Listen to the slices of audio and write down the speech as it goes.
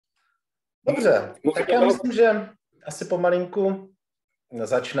Dobře, tak já myslím, že asi pomalinku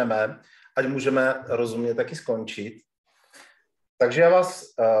začneme, ať můžeme rozumně taky skončit. Takže já vás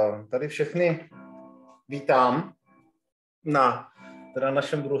tady všechny vítám na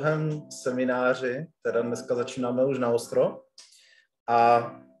našem druhém semináři, teda dneska začínáme už naostro.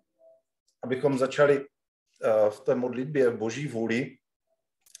 A abychom začali v té modlitbě v Boží vůli,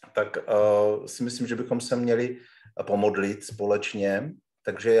 tak si myslím, že bychom se měli pomodlit společně.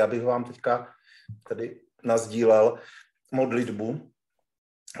 Takže já bych vám teďka tady nasdílel modlitbu,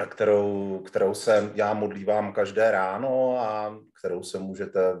 kterou se já modlívám každé ráno a kterou se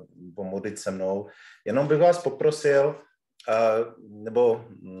můžete pomodlit se mnou. Jenom bych vás poprosil,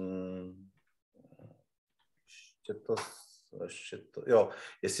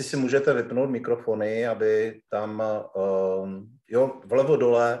 jestli si můžete vypnout mikrofony, aby tam, vlevo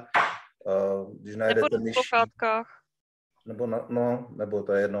dole, když najdete myší, nebo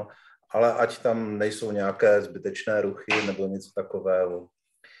to je jedno, ale ať tam nejsou nějaké zbytečné ruchy nebo něco takového.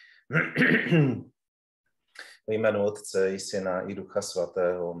 Ve jménu Otce i Syna i Ducha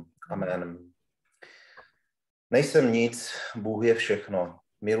Svatého. Amen. Nejsem nic, Bůh je všechno.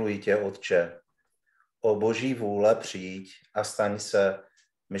 Miluji tě, Otče. O Boží vůle přijď a staň se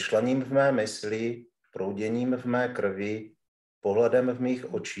myšlením v mé mysli, prouděním v mé krvi, pohledem v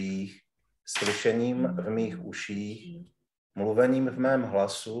mých očích, slyšením v mých uších, mluvením v mém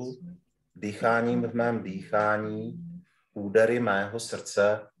hlasu, dýcháním v mém dýchání, údery mého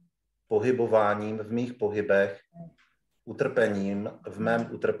srdce, pohybováním v mých pohybech, utrpením v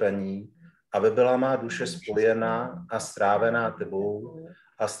mém utrpení, aby byla má duše spojená a strávená tebou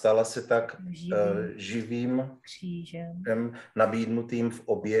a stala se tak živým křížem, nabídnutým v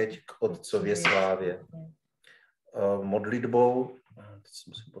oběť k Otcově slávě. Modlitbou, teď se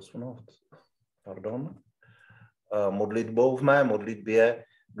musím posunout, modlitbou v mé modlitbě,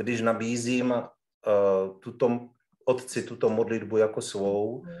 když nabízím Otci tuto modlitbu jako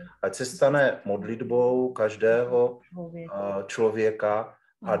svou, ať se stane modlitbou každého člověka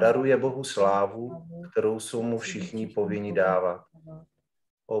a daruje Bohu slávu, kterou jsou mu všichni povinni dávat.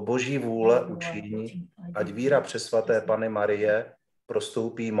 O Boží vůle učiň, ať víra přesvaté Panny Marie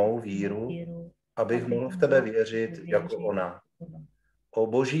prostoupí mou víru, abych mohl v tebe věřit jako ona. O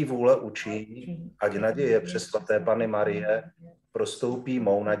Boží vůle učiň, ať naděje přesvaté Panny Marie prostoupí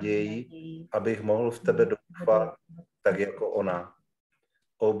mou naději, abych mohl v tebe doufat tak jako ona.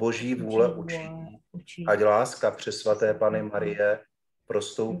 O Boží vůle učiň, ať láska přesvaté Panny Marie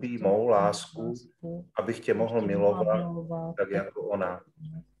prostoupí mou lásku, abych tě mohl milovat tak jako ona.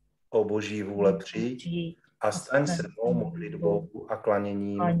 O Boží vůle přijď a staň se mou modlitbou a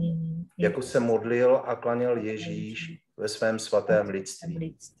klaněním, jako se modlil a klaněl Ježíš ve svém svatém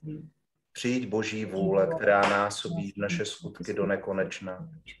lidství. Přijď Boží vůle, která násobí naše skutky do nekonečna.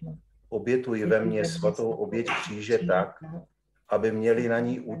 Obětuj ve mně svatou oběť kříže tak, aby měli na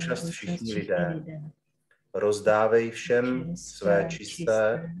ní účast všichni lidé. Rozdávej všem své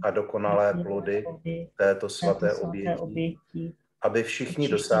čisté a dokonalé plody této svaté oběti, aby všichni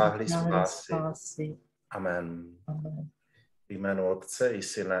dosáhli spásy. Amen. V jménu Otce i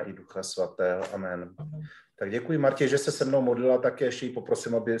Syna i Ducha Svatého. Amen. Tak děkuji, Martě, že se mnou modlila, tak ještě ji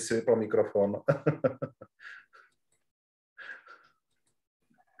poprosím, aby si vypl mikrofon.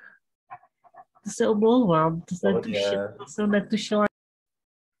 To se omlouvám, to jsem netušila.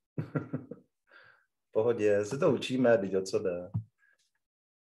 V pohodě, se to učíme, teď o co jde.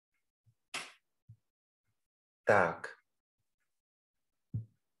 Tak.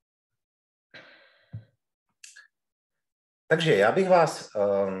 Takže já bych vás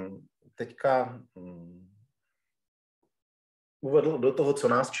teďka uvedl do toho, co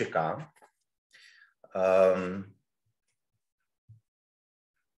nás čeká.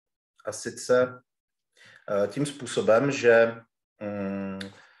 A sice tím způsobem, že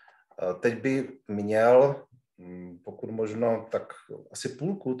teď by měl, pokud možno, tak asi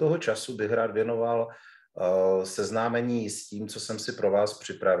půlku toho času bych rád věnoval seznámení s tím, co jsem si pro vás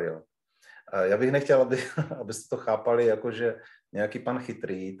připravil. Já bych nechtěl, abyste to chápali jako, že nějaký pan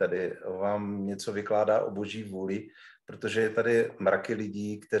chytrý tady vám něco vykládá o Boží vůli, protože je tady mraky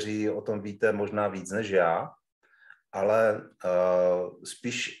lidí, kteří o tom víte možná víc než já, ale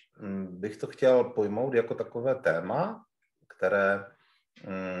spíš bych to chtěl pojmout jako takové téma,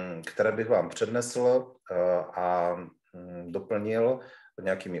 které bych vám přednesl a doplnil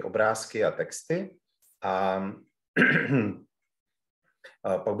nějakými obrázky a texty. A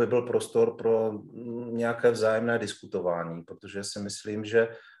pak by byl prostor pro nějaké vzájemné diskutování, protože si myslím,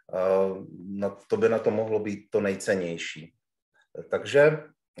 že to by na to mohlo být to nejcennější. Takže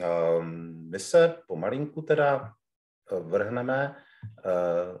my se pomalinku teda vrhneme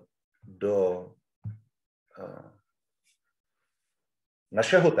do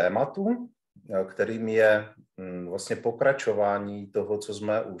našeho tématu, kterým je vlastně pokračování toho, co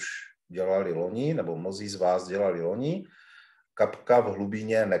jsme už dělali loni, nebo mnozí z vás dělali loni, Kapka v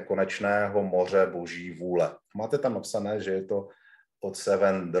hlubině nekonečného moře Boží vůle. Máte tam napsané, že je to od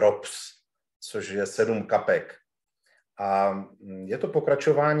 7 drops, což je 7 kapek. A je to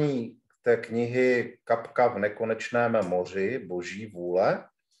pokračování té knihy Kapka v nekonečném moři Boží vůle.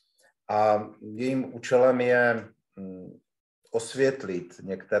 A jejím účelem je osvětlit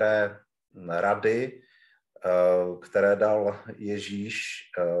některé rady, které dal Ježíš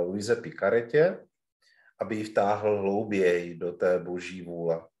Luisy Piccarretě, aby ji vtáhl hlouběji do té Boží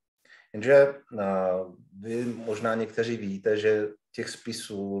vůle. Jenže vy možná někteří víte, že těch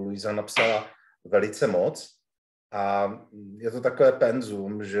spisů Luisa napsala velice moc a je to takové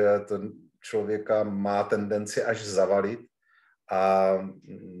penzum, že ten člověka má tendenci až zavalit a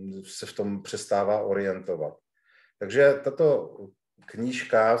se v tom přestává orientovat. Takže tato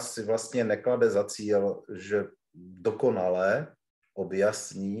knížka si vlastně neklade za cíl, že dokonale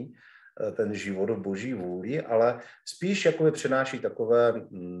objasní ten život v Boží vůli, ale spíš jakoby přináší takové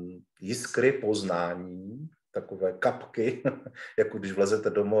jiskry poznání, takové kapky, jako když vlezete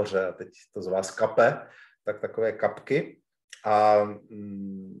do moře a teď to z vás kape, tak takové kapky. A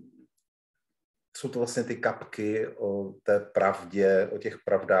jsou to vlastně ty kapky o té pravdě, o těch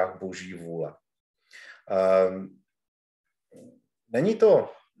pravdách Boží vůle.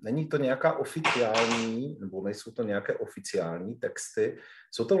 Není to nějaká oficiální, nebo nejsou to nějaké oficiální texty,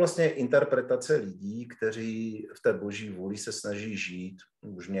 jsou to vlastně interpretace lidí, kteří v té Boží vůli se snaží žít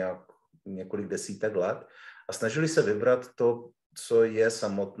už několik desítek let a snažili se vybrat to, co je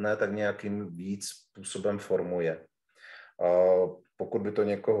samotné, tak nějakým víc způsobem formuje. Pokud by to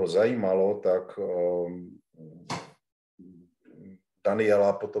někoho zajímalo, tak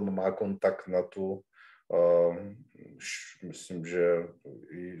Daniela potom má kontakt na tu, myslím, že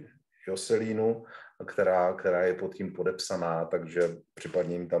Joselínu, která je pod tím podepsaná, takže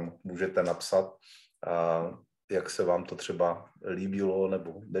případně jim tam můžete napsat, jak se vám to třeba líbilo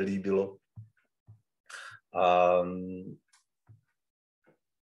nebo nelíbilo.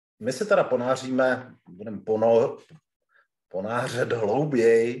 My se teda budeme ponářet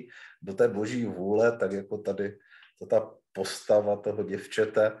hlouběji do té Boží vůle, tak jako tady ta postava toho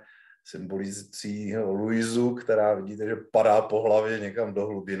děvčete, symbolizující Luisu, která vidíte, že padá po hlavě někam do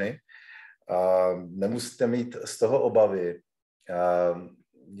hlubiny. A nemusíte mít z toho obavy.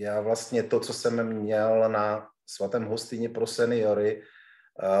 Já vlastně to, co jsem měl na svatém hostině pro seniory,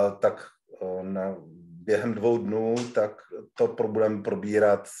 tak během 2 dnů, tak to budeme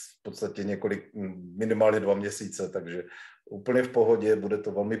probírat v podstatě minimálně 2 měsíce, takže úplně v pohodě, bude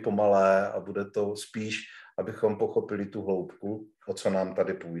to velmi pomalé a bude to spíš, abychom pochopili tu hloubku, o co nám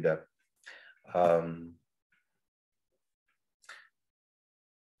tady půjde.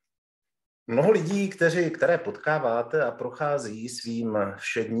 Mnoho lidí, které potkáváte a prochází svým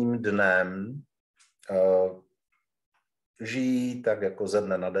všedním dnem, žijí tak jako ze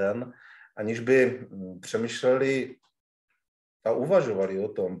dne na den, aniž by přemýšleli a uvažovali o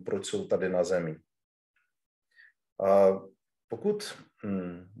tom, proč jsou tady na zemi. Pokud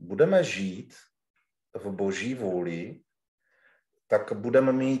budeme žít v Boží vůli, tak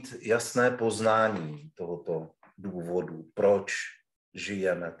budeme mít jasné poznání tohoto důvodu, proč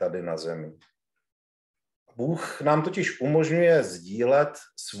žijeme tady na zemi. Bůh nám totiž umožňuje sdílet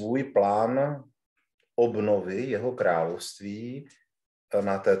svůj plán obnovy jeho království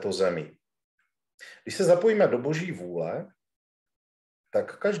na této zemi. Když se zapojíme do Boží vůle,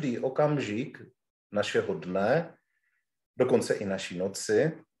 tak každý okamžik našeho dne, dokonce i naší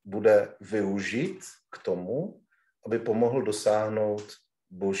noci, bude využit k tomu, aby pomohl dosáhnout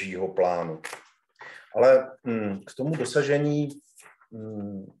Božího plánu. Ale k tomu dosažení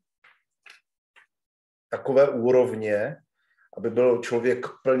takové úrovně, aby byl člověk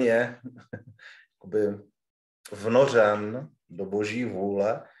plně vnořen do Boží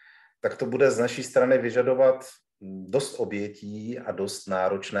vůle, tak to bude z naší strany vyžadovat dost obětí a dost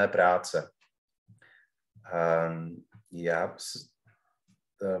náročné práce. Já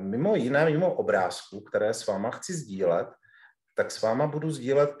mimo obrázku, které s váma chci sdílet, tak s váma budu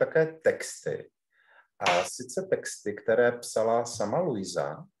sdílet také texty. A sice texty, které psala sama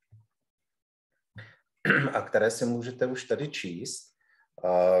Luisa a které si můžete už tady číst.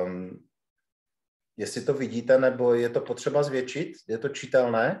 Jestli to vidíte, nebo je to potřeba zvětšit? Je to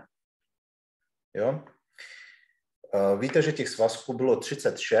čitelné? Jo? Víte, že těch svazků bylo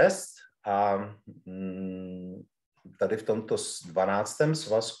 36 a tady v tomto 12.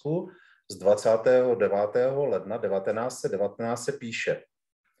 svazku z 29. ledna 1919 se píše: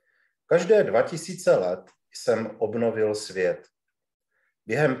 Každé 2000 let jsem obnovil svět.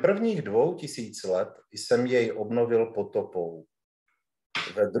 Během prvních 2000 let jsem jej obnovil potopou.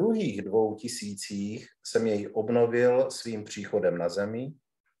 Ve druhých 2000 jsem jej obnovil svým příchodem na zemi,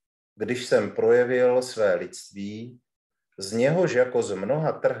 když jsem projevil své lidství, z něhož jako z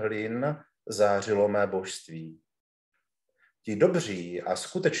mnoha trhlin zářilo mé božství. Ti dobří a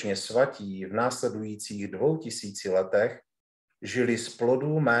skutečně svatí v následujících 2000 letech žili z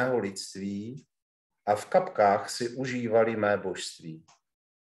plodů mého lidství a v kapkách si užívali mé božství.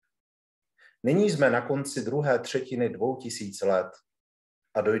 Nyní jsme na konci druhé třetiny 2000 let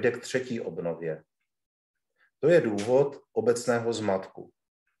a dojde k třetí obnově. To je důvod obecného zmatku.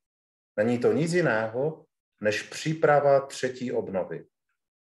 Není to nic jiného, než příprava třetí obnovy.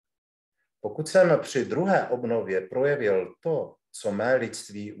 Pokud jsem při druhé obnově projevil to, co mé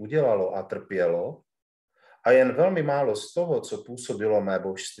lidství udělalo a trpělo, a jen velmi málo z toho, co působilo mé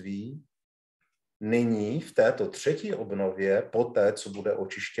božství, nyní v této třetí obnově, poté, co bude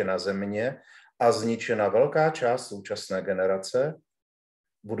očištěna země a zničena velká část současné generace,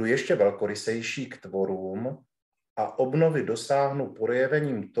 budu ještě velkorysejší k tvorům a obnovy dosáhnu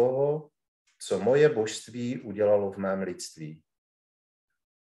projevením toho, co moje božství udělalo v mém lidství.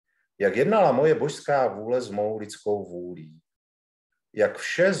 Jak jednala moje božská vůle s mou lidskou vůlí, jak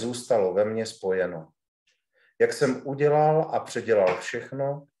vše zůstalo ve mně spojeno, jak jsem udělal a předělal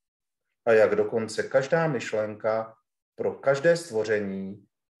všechno a jak dokonce každá myšlenka pro každé stvoření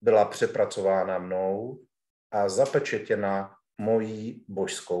byla přepracována mnou a zapečetěna mojí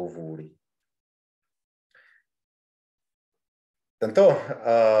božskou vůlí. Tento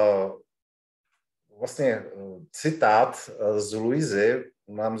citát z Luisy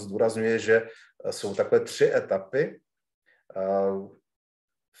nám zdůrazňuje, že jsou takové 3 etapy.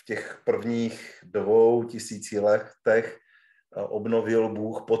 V těch prvních 2000 letech obnovil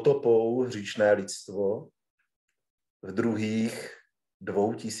Bůh potopou hříšné lidstvo. V druhých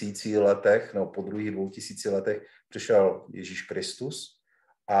 2000 letech, no po druhých 2000 letech přišel Ježíš Kristus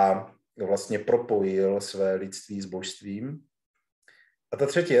a vlastně propojil své lidství s božstvím. A ta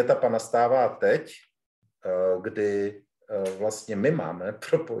třetí etapa nastává teď, kdy vlastně my máme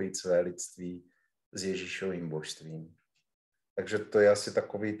propojit své lidství s Ježíšovým božstvím. Takže to je asi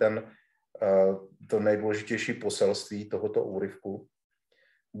takový to nejdůležitější poselství tohoto úryvku.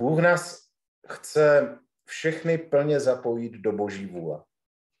 Bůh nás chce všechny plně zapojit do Boží vůle.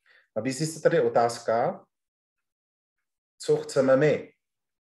 Nabízí se tady otázka, co chceme my,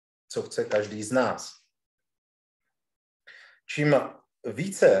 co chce každý z nás. Čím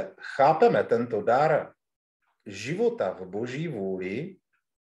více chápeme tento dar života v Boží vůli,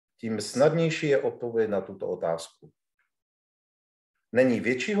 tím snadnější je odpověď na tuto otázku. Není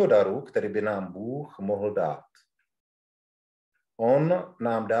většího daru, který by nám Bůh mohl dát. On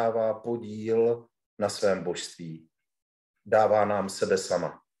nám dává podíl na svém božství. Dává nám sebe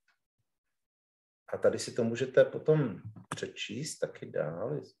sama. A tady si to můžete potom přečíst taky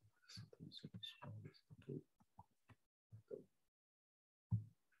dál.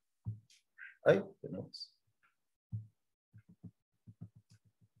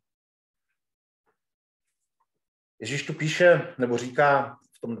 Ježíš tu píše, nebo říká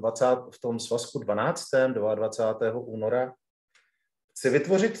v tom svazku 12. 22. února, chci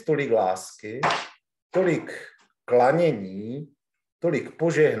vytvořit tolik lásky, tolik klanění, tolik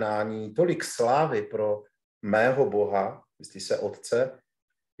požehnání, tolik slávy pro mého Boha, myslí se Otce,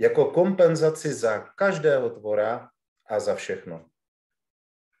 jako kompenzaci za každého tvora a za všechno.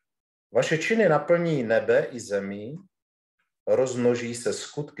 Vaše činy naplní nebe i zemi, rozmnoží se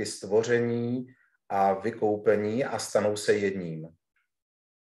skutky stvoření a vykoupení a stanou se jedním.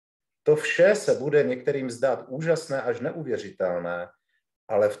 To vše se bude některým zdát úžasné až neuvěřitelné,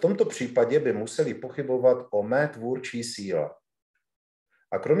 ale v tomto případě by museli pochybovat o mé tvůrčí síle.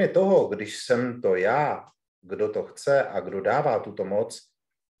 A kromě toho, když jsem to já, kdo to chce a kdo dává tuto moc,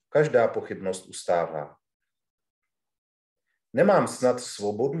 každá pochybnost ustává. Nemám snad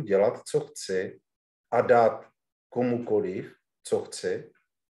svobodu dělat, co chci a dát komukoliv, co chci.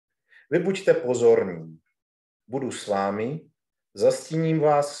 Vy buďte pozorní. Budu s vámi, zastíním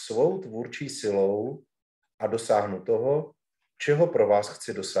vás svou tvůrčí silou a dosáhnu toho, čeho pro vás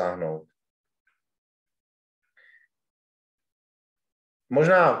chci dosáhnout.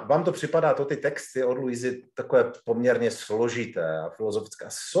 Možná vám to připadá, ty texty od Luisy, takové poměrně složité a filozofické.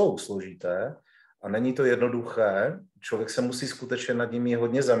 Jsou složité a není to jednoduché. Člověk se musí skutečně nad nimi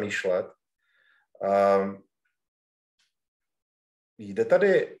hodně zamýšlet. Jde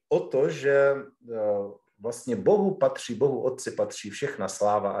tady o to, že vlastně Bohu Otci patří všechna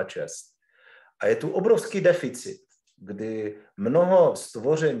sláva a čest. A je tu obrovský deficit kdy mnoho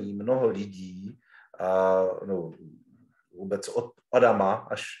stvoření, mnoho lidí, no, vůbec od Adama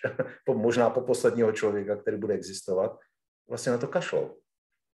až možná po posledního člověka, který bude existovat, vlastně na to kašlou.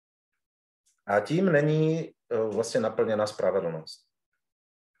 A tím není vlastně naplněna spravedlnost.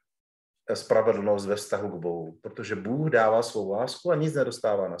 Spravedlnost ve vztahu k Bohu, protože Bůh dává svou lásku a nic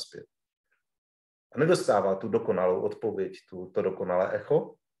nedostává nazpět. A nedostává tu dokonalou odpověď, to dokonalé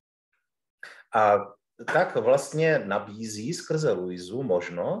echo. A tak vlastně nabízí skrze Luisu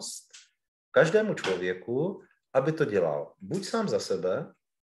možnost každému člověku, aby to dělal buď sám za sebe,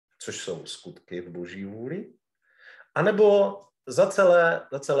 což jsou skutky v Boží vůli, anebo za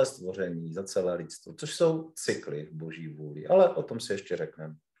celé stvoření, za celé lidstvo, což jsou cykly v Boží vůli. Ale o tom si ještě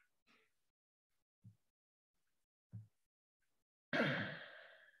řekneme.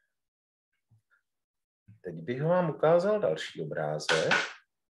 Teď bych vám ukázal další obrázek.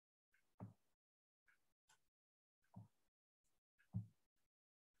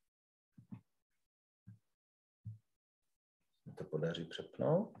 To podaří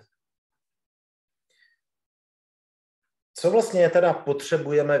přepnout. Co vlastně teda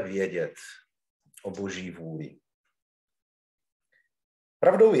potřebujeme vědět o Boží vůli?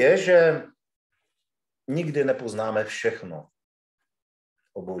 Pravdou je, že nikdy nepoznáme všechno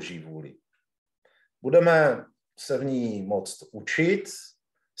o Boží vůli. Budeme se v ní moct učit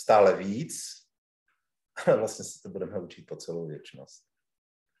stále víc, ale vlastně se to budeme učit po celou věčnost.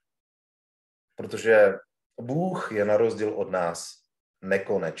 Protože Bůh je na rozdíl od nás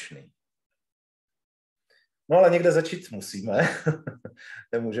nekonečný. No ale někde začít musíme.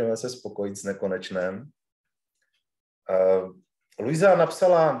 Nemůžeme se spokojit s nekonečném. Luisa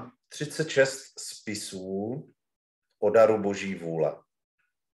napsala 36 spisů o daru Boží vůle.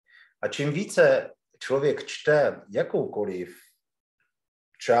 A čím více člověk čte jakoukoliv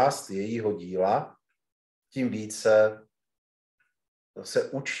část jejího díla, tím více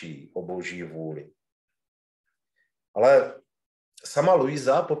se učí o Boží vůli. Ale sama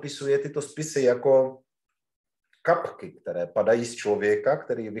Luisa popisuje tyto spisy jako kapky, které padají z člověka,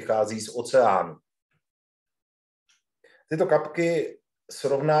 který vychází z oceánu. Tyto kapky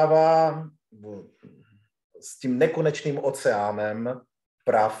srovnává s tím nekonečným oceánem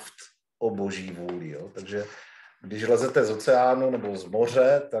pravd o Boží vůli. Jo? Takže když lezete z oceánu nebo z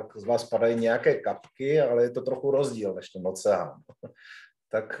moře, tak z vás padají nějaké kapky, ale je to trochu rozdíl než ten oceán.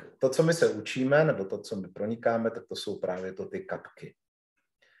 Tak to, co my se učíme, nebo to, co my pronikáme, tak to jsou právě ty kapky.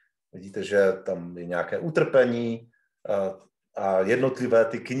 Vidíte, že tam je nějaké utrpení a jednotlivé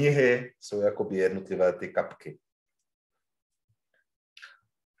ty knihy jsou jakoby jednotlivé ty kapky.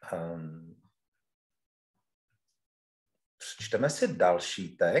 Přečteme si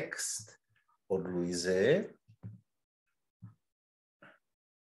další text od Luisy.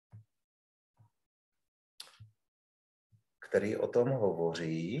 Který o tom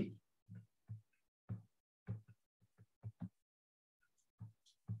hovoří.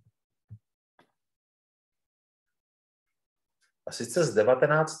 A sice z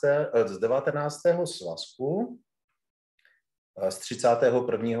 19. svazku z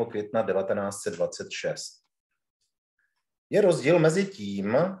 31. května 1926. Je rozdíl mezi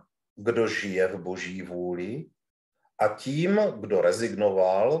tím, kdo žije v Boží vůli, a tím, kdo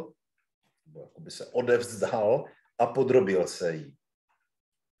rezignoval, nebo jakoby se odevzdal a podrobil se jí.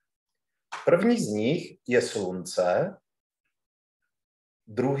 První z nich je slunce,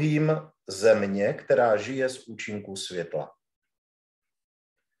 druhým země, která žije z účinku světla.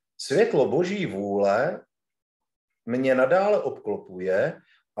 Světlo Boží vůle mě nadále obklopuje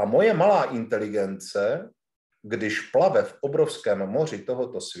a moje malá inteligence, když plave v obrovském moři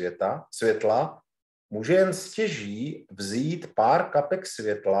tohoto světla, může jen stěží vzít pár kapek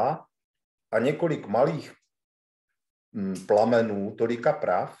světla a několik malých plamenů tolika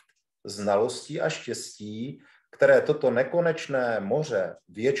pravd, znalostí a štěstí, které toto nekonečné moře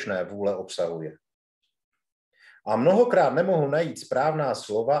věčné vůle obsahuje. A mnohokrát nemohu najít správná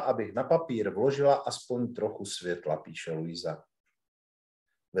slova, abych na papír vložila aspoň trochu světla, píše Luisa.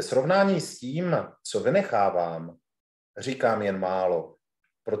 Ve srovnání s tím, co vynechávám, říkám jen málo,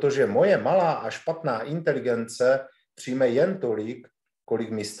 protože moje malá a špatná inteligence přijme jen tolik, kolik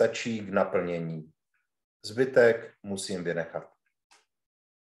mi stačí k naplnění. Zbytek musím vynechat.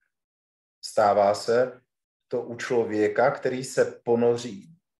 Stává se to u člověka, který se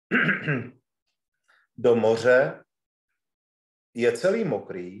ponoří do moře, je celý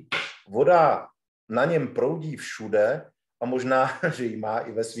mokrý, voda na něm proudí všude a možná, že ji má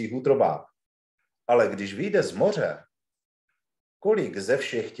i ve svých útrobách. Ale když vyjde z moře, kolik ze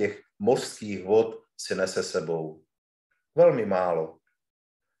všech těch mořských vod si nese sebou? Velmi málo.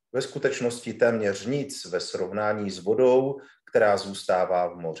 Ve skutečnosti téměř nic ve srovnání s vodou, která zůstává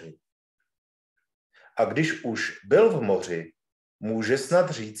v moři. A když už byl v moři, může snad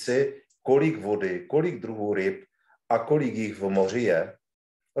říci, kolik vody, kolik druhů ryb a kolik jich v moři je?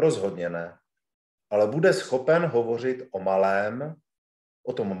 Rozhodně ne. Ale bude schopen hovořit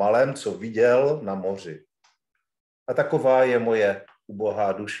o tom malém, co viděl na moři. A taková je moje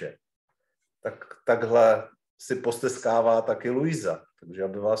ubohá duše. Takhle si posteskává taky Luisa. Takže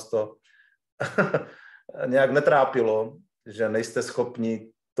aby vás to nějak netrápilo, že nejste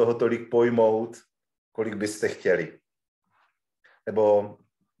schopni toho tolik pojmout, kolik byste chtěli. Nebo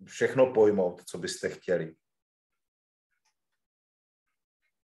všechno pojmout, co byste chtěli.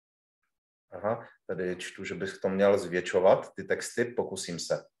 Aha, tady čtu, že bych to měl zvětšovat, ty texty, pokusím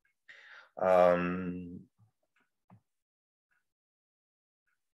se.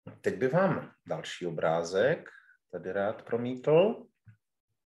 Teď bych vám další obrázek tady rád promítl.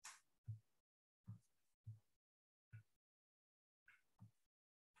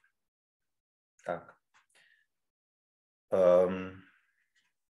 Tak.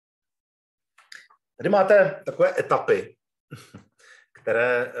 Tady máte takové etapy,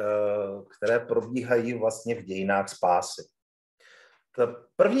 které probíhají vlastně v dějinách spásy. Ta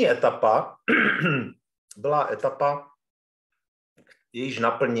první etapa byla etapa, jejíž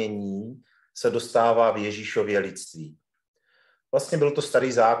naplnění se dostává v Ježíšově lidství. Vlastně byl to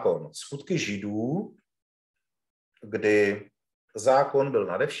starý zákon. Skutky Židů, kdy zákon byl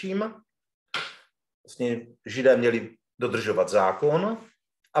nadevším, vlastně Židé měli dodržovat zákon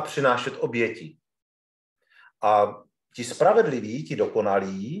a přinášet oběti. A ti spravedliví, ti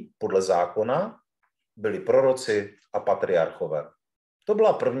dokonalí podle zákona byli proroci a patriarchové. To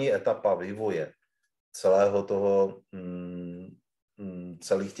byla první etapa vývoje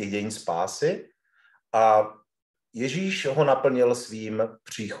celých těch dějin spásy a Ježíš ho naplnil svým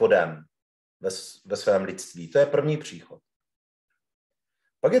příchodem ve svém lidství. To je první příchod.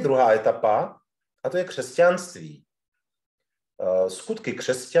 Pak je druhá etapa a to je křesťanství. Skutky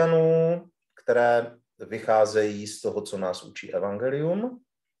křesťanů, které vycházejí z toho, co nás učí evangelium,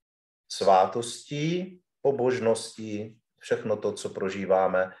 svátosti, pobožnosti, všechno to, co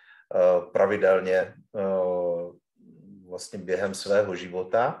prožíváme pravidelně vlastně během svého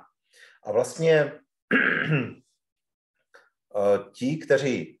života. A vlastně ti,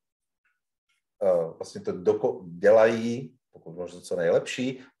 kteří vlastně to dělají, pokud možná co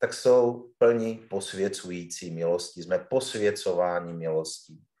nejlepší, tak jsou plní posvěcující milosti. Jsme posvěcováni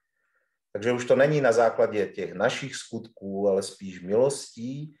milostí. Takže už to není na základě těch našich skutků, ale spíš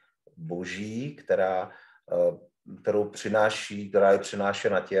milostí Boží, která je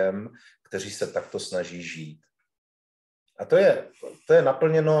přinášena těm, kteří se takto snaží žít. A to je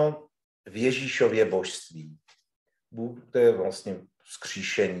naplněno v Ježíšově božství. To je vlastně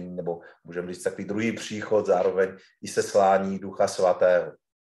vzkříšení, nebo můžeme říct takový druhý příchod, zároveň i seslání Ducha Svatého.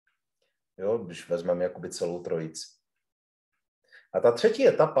 Jo, když vezmeme jakoby celou trojici. A ta třetí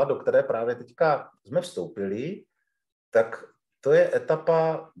etapa, do které právě teďka jsme vstoupili, tak to je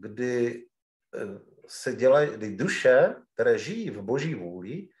etapa, kdy kdy duše, které žijí v Boží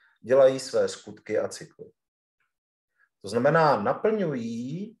vůli, dělají své skutky a cykly. To znamená,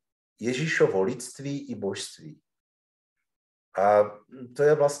 naplňují Ježíšovo lidství i božství. A to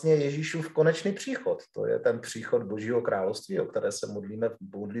je vlastně Ježíšův konečný příchod. To je ten příchod Božího království, o které se modlíme v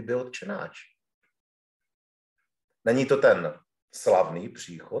modlitbě Otčenáš. Není to ten slavný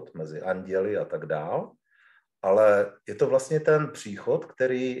příchod mezi anděli a tak dál, ale je to vlastně ten příchod,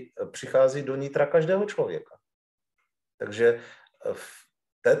 který přichází do nitra každého člověka. Takže v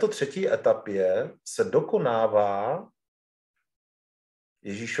této třetí etapě se dokonává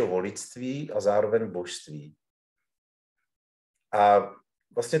Ježíšovo lidství a zároveň božství. A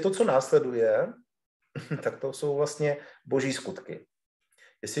vlastně to, co následuje, tak to jsou vlastně boží skutky.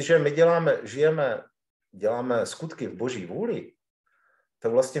 Jestliže my děláme skutky v Boží vůli,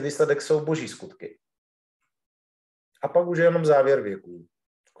 tak vlastně výsledek jsou boží skutky. A pak už je jenom závěr věků,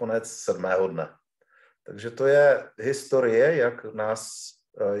 konec 7. dne. Takže to je historie, jak nás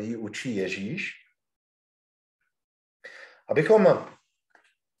ji učí Ježíš. Abychom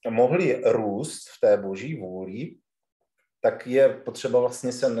mohli růst v té Boží vůli, tak je potřeba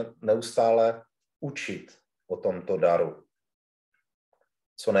vlastně se neustále učit o tomto daru.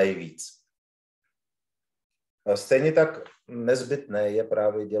 Co nejvíc. A stejně tak nezbytné je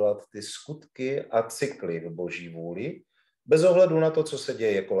právě dělat ty skutky a cykly v Boží vůli, bez ohledu na to, co se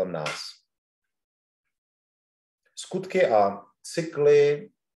děje kolem nás. Skutky a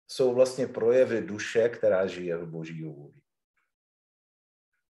cykly jsou vlastně projevy duše, která žije v Boží vůli.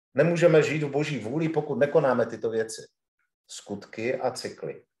 Nemůžeme žít v Boží vůli, pokud nekonáme tyto věci. Skutky a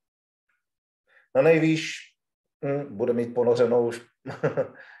cykly. Na nejvýš bude mít ponořenou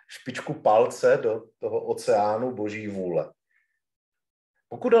špičku palce do toho oceánu Boží vůle.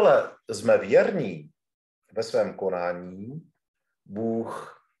 Pokud ale jsme věrní ve svém konání,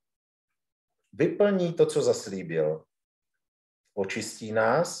 Bůh vyplní to, co zaslíbil. Očistí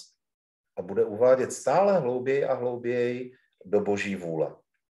nás a bude uvádět stále hlouběji a hlouběji do Boží vůle.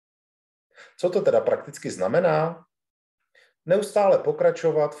 Co to teda prakticky znamená? Neustále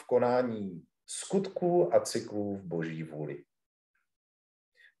pokračovat v konání skutků a cyklů v Boží vůli.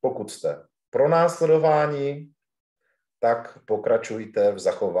 Pokud jste pronásledováni, tak pokračujte v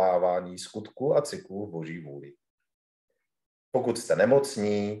zachovávání skutků a cyklů v Boží vůli. Pokud jste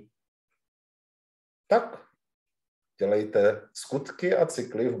nemocní, tak dělejte skutky a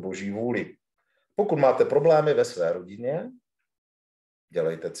cykly v Boží vůli. Pokud máte problémy ve své rodině,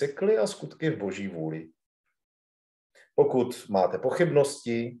 dělejte cykly a skutky v Boží vůli. Pokud máte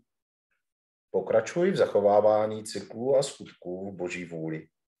pochybnosti, pokračuj v zachovávání cyklů a skutků v Boží vůli.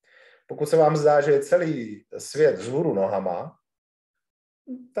 Pokud se vám zdá, že je celý svět vzhůru nohama,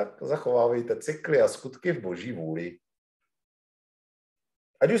 tak zachovávejte cykly a skutky v Boží vůli.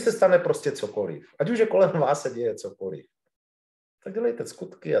 Ať už se stane prostě cokoliv, ať už je kolem vás se děje cokoliv, tak dělejte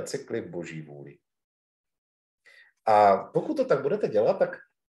skutky a cykly v Boží vůli. A pokud to tak budete dělat, tak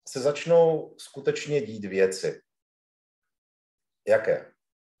se začnou skutečně dít věci. Jaké?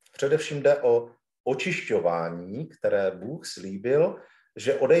 Především jde o očišťování, které Bůh slíbil,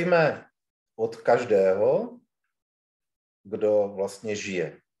 že odejme od každého, kdo vlastně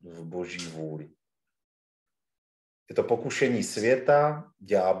žije v Boží vůli. Je to pokušení světa,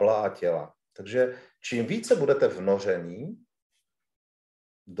 ďábla a těla. Takže čím více budete vnoření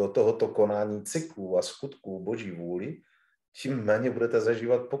do tohoto konání cyklů a skutků Boží vůli, tím méně budete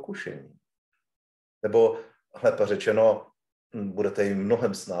zažívat pokušení. Nebo lépe řečeno, budete jim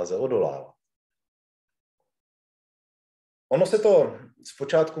mnohem snáze odolávat. Ono se to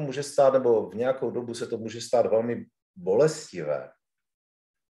zpočátku může stát, nebo v nějakou dobu se to může stát velmi bolestivé.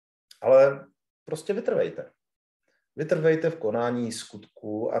 Ale prostě vytrvejte. Vytrvejte v konání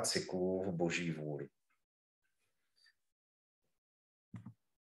skutků a cyklů v Boží vůli.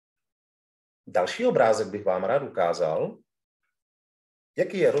 Další obrázek bych vám rád ukázal,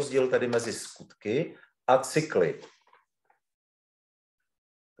 jaký je rozdíl tedy mezi skutky a cykly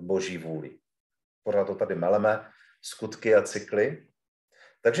Boží vůli. Pořád to tady meleme, skutky a cykly.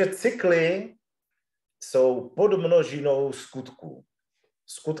 Takže cykly jsou podmnožinou skutků.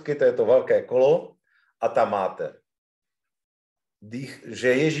 Skutky, to je to velké kolo a tam máte, že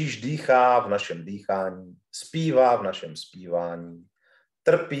Ježíš dýchá v našem dýchání, zpívá v našem zpívání,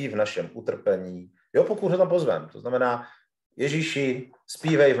 trpí v našem utrpení. Jo, pokud ho tam pozvem. To znamená, Ježíši,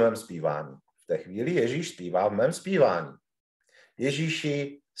 zpívej v mém zpívání. V té chvíli Ježíš zpívá v mém zpívání.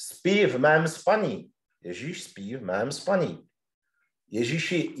 Ježíši, spí v mém spaní. Ježíš spí v mém spaní.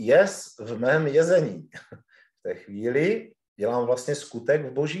 Ježíši, jez v mém jezení. V té chvíli dělám vlastně skutek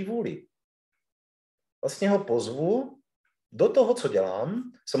v Boží vůli. Vlastně ho pozvu do toho, co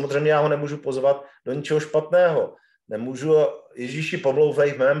dělám. Samozřejmě já ho nemůžu pozvat do ničeho špatného. Nemůžu Ježíši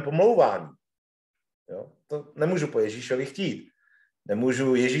pomlouvej v mém pomlouvání. Jo? To nemůžu po Ježíšovi chtít.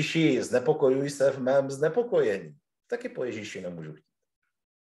 Nemůžu Ježíši, znepokojuj se v mém znepokojení. Taky po Ježíši nemůžu chtít.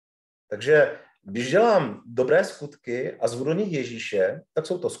 Takže když dělám dobré skutky a zvu do nich Ježíše, tak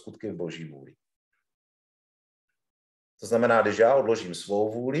jsou to skutky v Boží vůli. To znamená, když já odložím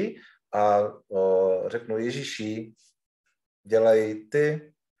svou vůli a řeknu Ježíši, dělej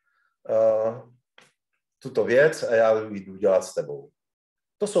ty tuto věc a já jdu dělat s tebou.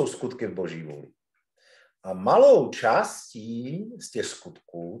 To jsou skutky v Boží vůli. A malou částí z těch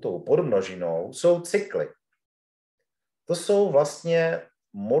skutků, tou podmnožinou, jsou cykly. To jsou vlastně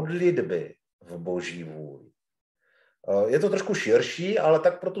modlitby v Boží vůli. Je to trošku širší, ale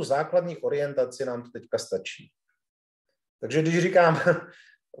tak pro tu základní orientaci nám to teďka stačí. Takže když říkám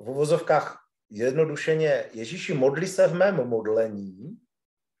v uvozovkách jednodušeně Ježíši, modli se v mém modlení,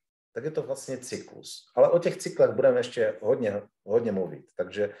 tak je to vlastně cyklus. Ale o těch cyklech budeme ještě hodně mluvit.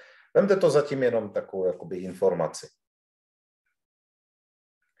 Takže vemte to zatím jenom takovou jakoby informaci.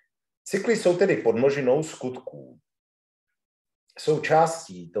 Cykly jsou tedy podmnožinou skutků. Jsou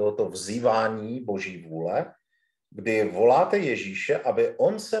částí tohoto vzývání Boží vůle, kdy voláte Ježíše, aby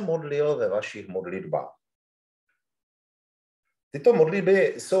on se modlil ve vašich modlitbách. Tyto modlitby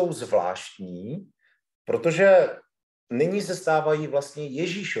jsou zvláštní, protože nyní se stávají vlastně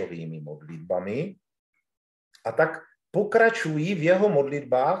Ježíšovými modlitbami a tak pokračují v jeho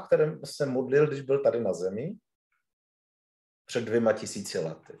modlitbách, které se modlil, když byl tady na zemi před 2000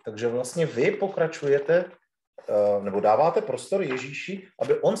 lety. Takže vlastně vy pokračujete nebo dáváte prostor Ježíši,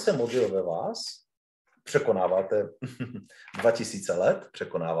 aby on se modlil ve vás, překonáváte 2000 let,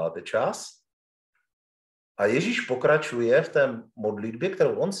 překonáváte čas a Ježíš pokračuje v té modlitbě,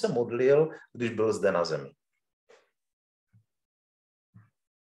 kterou on se modlil, když byl zde na zemi.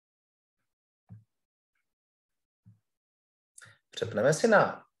 Přepneme si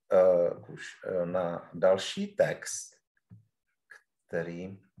na další text,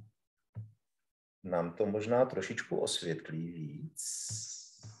 který nám to možná trošičku osvětlí víc.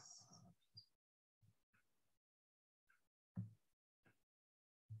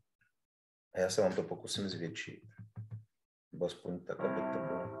 A já se vám to pokusím zvětšit. Nebo aspoň tak, aby to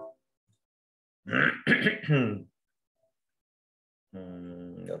bylo.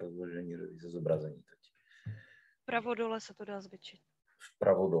 Rozložení ze zobrazení teď. Vpravo dole se to dá zvětšit.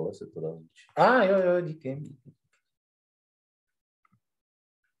 Vpravo dole se to dá zvětšit. Jo, díky.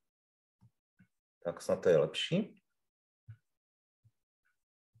 Tak snad to je lepší.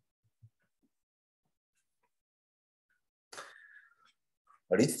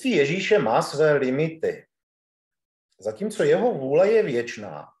 Lidství Ježíše má své limity. Zatímco jeho vůle je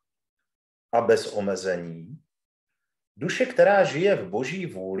věčná a bez omezení, duše, která žije v Boží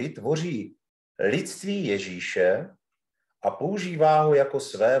vůli, tvoří lidství Ježíše a používá ho jako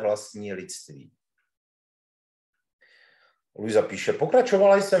své vlastní lidství. Luisa píše,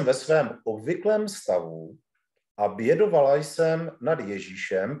 pokračovala jsem ve svém obvyklém stavu a bědovala jsem nad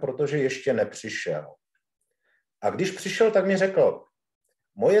Ježíšem, protože ještě nepřišel. A když přišel, tak mi řekl,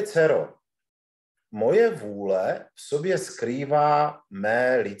 moje dcero, moje vůle v sobě skrývá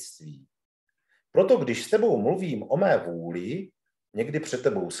mé lidství. Proto když s tebou mluvím o mé vůli, někdy před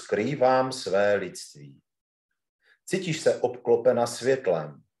tebou skrývám své lidství. Cítíš se obklopena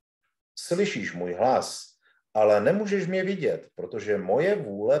světlem. Slyšíš můj hlas, ale nemůžeš mě vidět, protože moje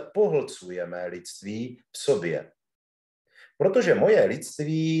vůle pohlcuje mé lidství v sobě. Protože moje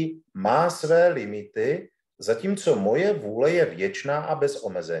lidství má své limity, zatímco moje vůle je věčná a bez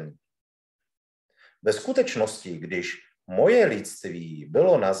omezení. Ve skutečnosti, když moje lidství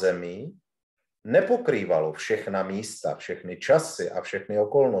bylo na zemi, nepokrývalo všechna místa, všechny časy a všechny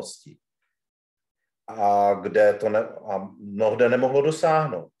okolnosti. A mnohde nemohlo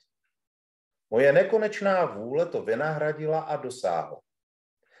dosáhnout. Moje nekonečná vůle to vynahradila a dosáhla.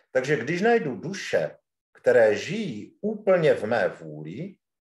 Takže když najdu duše, které žijí úplně v mé vůli,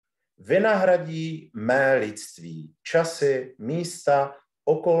 vynahradí mé lidství, časy, místa,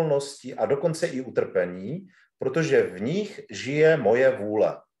 okolnosti a dokonce i utrpení, protože v nich žije moje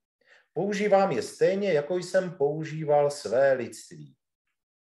vůle. Používám je stejně, jako jsem používal své lidství.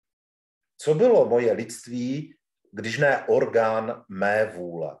 Co bylo moje lidství, když ne orgán mé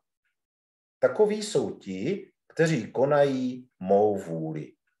vůle? Takoví jsou ti, kteří konají mou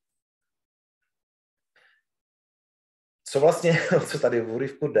vůli. Co tady v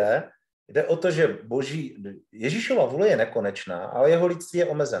úryvku jde? Jde o to, že Ježíšova vůle je nekonečná, ale jeho lidství je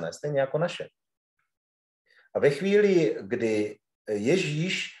omezené, stejně jako naše. A ve chvíli, kdy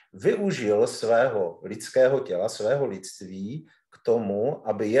Ježíš využil svého lidského těla, svého lidství k tomu,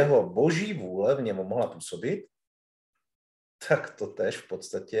 aby jeho boží vůle v něm mohla působit, tak to též v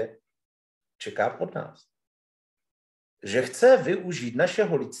podstatě čeká od nás. Že chce využít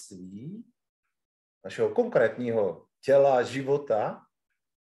našeho lidství, našeho konkrétního těla, života,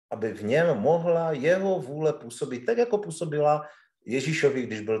 aby v něm mohla jeho vůle působit tak, jako působila Ježíšovi,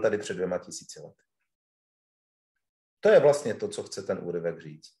 když byl tady před 2000 lety. To je vlastně to, co chce ten úryvek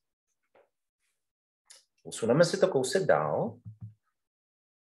říct. Usuneme si to kousek dál.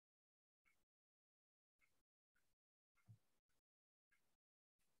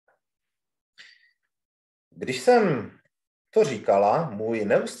 Když jsem to říkala, můj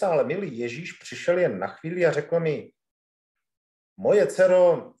neustále milý Ježíš přišel jen na chvíli a řekl mi, moje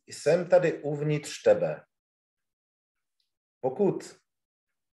dcero, jsem tady uvnitř tebe. Pokud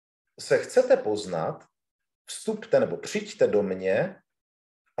se chcete poznat, vstupte nebo přijďte do mě,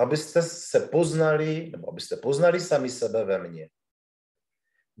 abyste se poznali, nebo abyste poznali sami sebe ve mně.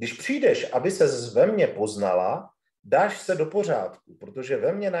 Když přijdeš, aby ses ve mně poznala, dáš se do pořádku, protože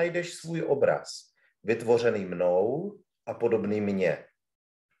ve mně najdeš svůj obraz, vytvořený mnou a podobný mně.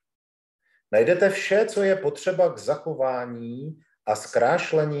 Najdete vše, co je potřeba k zachování a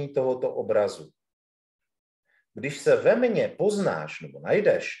zkrášlení tohoto obrazu. Když se ve mně poznáš nebo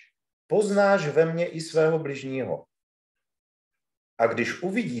najdeš, poznáš ve mně i svého bližního. A když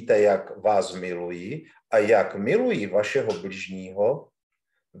uvidíte, jak vás miluji a jak miluji vašeho bližního,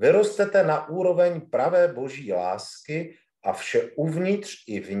 vyrostete na úroveň pravé boží lásky a vše uvnitř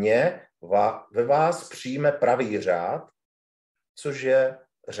i vně ve vás přijme pravý řád, což je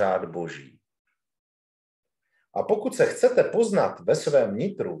řád boží. A pokud se chcete poznat ve svém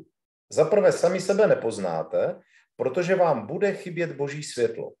nitru, zaprvé sami sebe nepoznáte, protože vám bude chybět Boží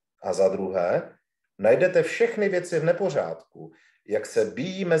světlo. A za druhé, najdete všechny věci v nepořádku, jak se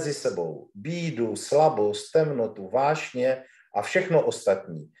bíjí mezi sebou, bídu, slabost, temnotu, vášně a všechno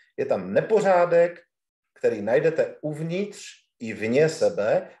ostatní. Je tam nepořádek, který najdete uvnitř i vně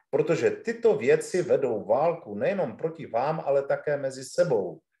sebe, protože tyto věci vedou válku nejenom proti vám, ale také mezi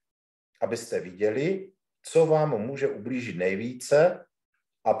sebou. Abyste viděli, co vám může ublížit nejvíce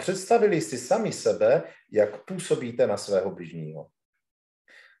a představili si sami sebe, jak působíte na svého bližního.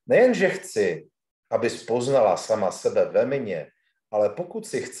 Nejenže chci, abys poznala sama sebe ve mně, ale pokud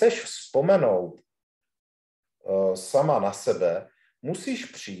si chceš vzpomenout sama na sebe, musíš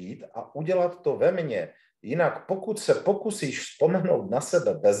přijít a udělat to ve mně. Jinak pokud se pokusíš vzpomenout na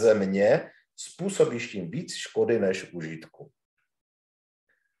sebe beze mě, způsobíš tím víc škody než užitku.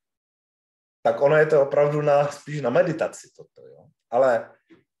 Tak ono je to opravdu spíš na meditaci toto, jo. Ale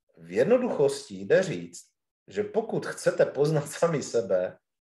v jednoduchosti jde říct, že pokud chcete poznat sami sebe,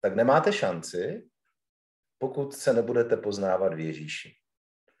 tak nemáte šanci, pokud se nebudete poznávat v Ježíši.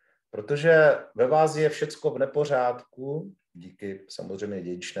 Protože ve vás je všecko v nepořádku, díky samozřejmě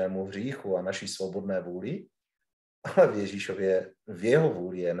dědičnému hříchu a naší svobodné vůli, ale v Ježíšově, v jeho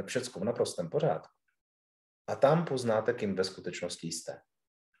vůli je všecko v naprostém pořádku. A tam poznáte, kým ve skutečnosti jste.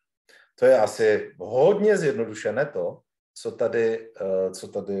 To je asi hodně zjednodušené to, co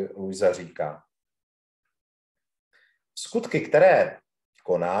tady Luisa říká. Skutky, které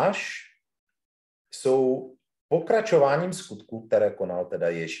konáš, jsou pokračováním skutků, které konal teda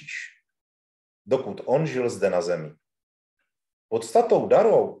Ježíš, dokud on žil zde na zemi. Podstatou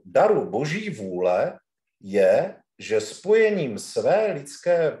daru Boží vůle je, že spojením své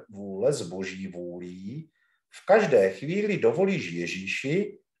lidské vůle s Boží vůlí v každé chvíli dovolíš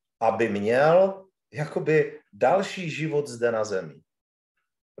Ježíši, aby měl jakoby další život zde na zemi,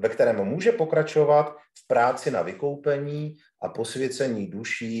 ve kterém může pokračovat v práci na vykoupení a posvěcení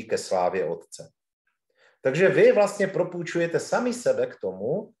duší ke slávě Otce. Takže vy vlastně propůjčujete sami sebe k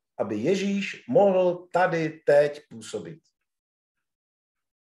tomu, aby Ježíš mohl tady teď působit.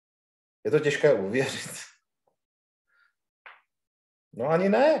 Je to těžké uvěřit. No ani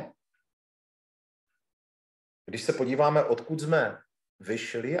ne. Když se podíváme, odkud jsme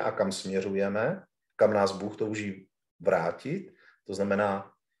vyšli a kam směřujeme, kam nás Bůh touží vrátit, to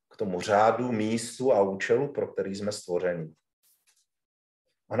znamená k tomu řádu, místu a účelu, pro který jsme stvořeni.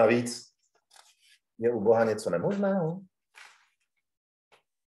 A navíc je u Boha něco nemožného?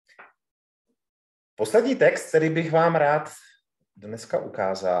 Poslední text, který bych vám rád dneska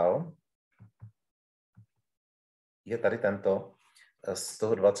ukázal, je tady tento z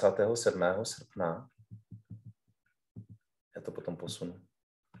toho 27. srpna. Já to potom posunu.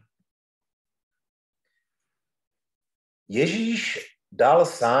 Ježíš dal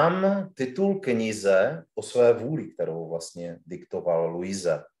sám titul knize o své vůli, kterou vlastně diktoval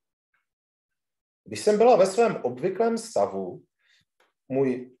Luise. Když jsem byla ve svém obvyklém stavu,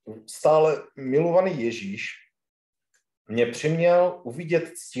 můj stále milovaný Ježíš mě přiměl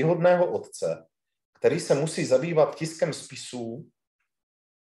uvidět ctihodného otce, který se musí zabývat tiskem spisů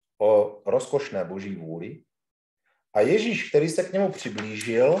o rozkošné Boží vůli. A Ježíš, který se k němu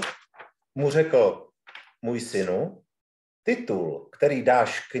přiblížil, mu řekl: můj synu, titul, který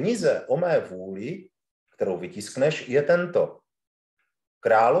dáš knize o mé vůli, kterou vytiskneš, je tento: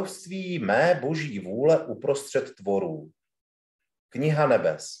 Království mé Boží vůle uprostřed tvorů. Kniha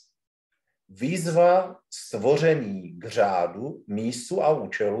nebes. Výzva stvoření k řádu, místu a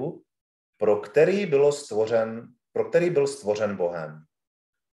účelu, pro který byl stvořen Bohem.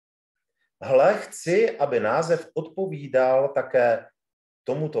 Hle, chci, aby název odpovídal také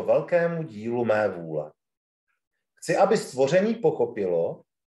tomuto velkému dílu mé vůle. Chci, aby stvoření pochopilo,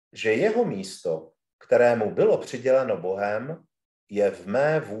 že jeho místo, kterému bylo přiděleno Bohem, je v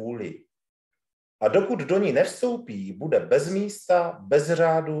mé vůli. A dokud do ní nevstoupí, bude bez místa, bez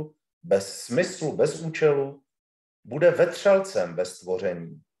řádu, bez smyslu, bez účelu, bude vetřelcem bez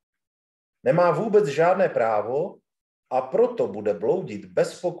stvoření. Nemá vůbec žádné právo a proto bude bloudit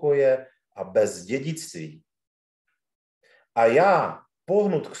bez pokoje a bez dědictví. A já,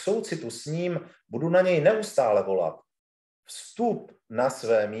 pohnut k soucitu s ním, budu na něj neustále volat. Vstup na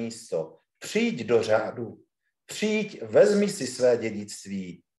své místo, přijď do řádu, přijď, vezmi si své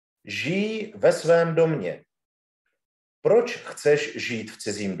dědictví, žij ve svém domě. Proč chceš žít v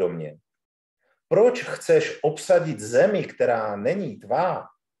cizím domě? Proč chceš obsadit zemi, která není tvá?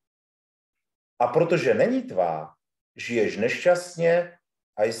 A protože není tvá, žiješ nešťastně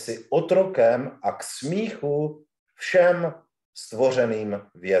a jsi otrokem a k smíchu všem stvořeným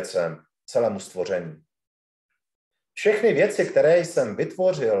věcem, celému stvoření. Všechny věci, které jsem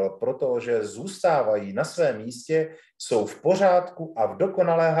vytvořil, protože zůstávají na svém místě, jsou v pořádku a v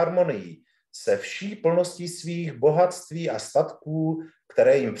dokonalé harmonii se vší plností svých bohatství a statků,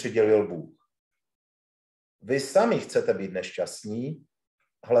 které jim přidělil Bůh. Vy sami chcete být nešťastní,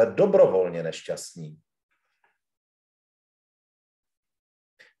 ale dobrovolně nešťastní.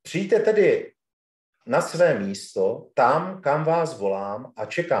 Přijďte tedy na své místo, tam, kam vás volám a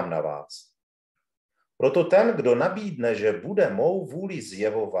čekám na vás. Proto ten, kdo nabídne, že bude mou vůli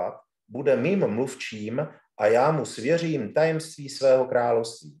zjevovat, bude mým mluvčím a já mu svěřím tajemství svého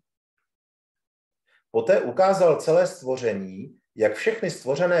království. Poté ukázal celé stvoření, jak všechny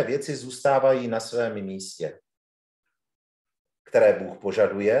stvořené věci zůstávají na svém místě, které Bůh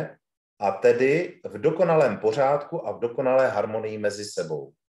požaduje, a tedy v dokonalém pořádku a v dokonalé harmonii mezi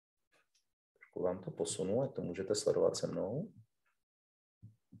sebou. Trošku vám to posunu, ať to můžete sledovat se mnou.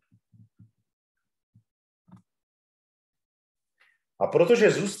 A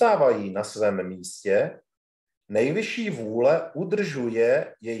protože zůstávají na svém místě, nejvyšší vůle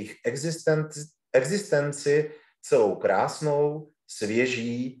udržuje jejich existenci celou krásnou,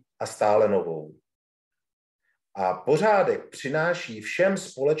 svěží a stále novou. A pořádek přináší všem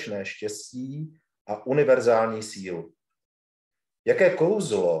společné štěstí a univerzální sílu. Jaké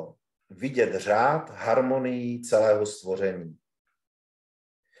kouzlo vidět řád harmonii celého stvoření.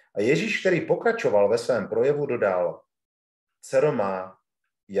 A Ježíš, který pokračoval ve svém projevu, dodal: Dcero má,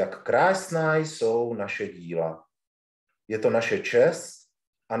 jak krásná jsou naše díla. Je to naše čest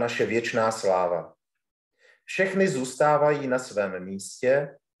a naše věčná sláva. Všechny zůstávají na svém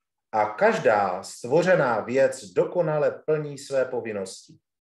místě a každá stvořená věc dokonale plní své povinnosti.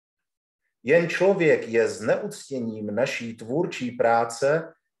 Jen člověk je zneuctěním naší tvůrčí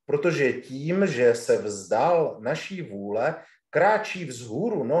práce, protože tím, že se vzdal naší vůle, kráčí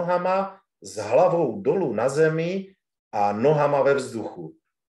vzhůru nohama s hlavou dolů na zemi a nohama ve vzduchu.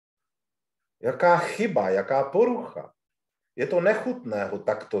 Jaká chyba, jaká porucha. Je to nechutné ho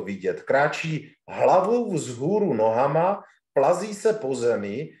takto vidět. Kráčí hlavou vzhůru nohama, plazí se po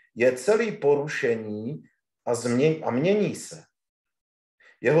zemi, je celý porušení a mění se.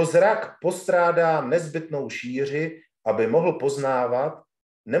 Jeho zrak postrádá nezbytnou šíři, aby mohl poznávat,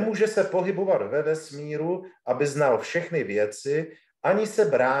 nemůže se pohybovat ve vesmíru, aby znal všechny věci, ani se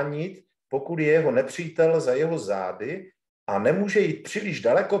bránit, pokud je jeho nepřítel za jeho zády, a nemůže jít příliš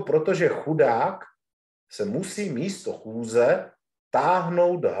daleko, protože chudák se musí místo chůze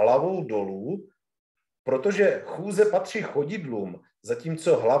táhnout hlavou dolů, protože chůze patří chodidlům,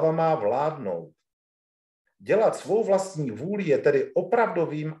 zatímco hlava má vládnout. Dělat svou vlastní vůli je tedy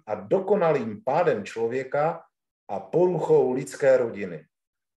opravdovým a dokonalým pádem člověka a poruchou lidské rodiny.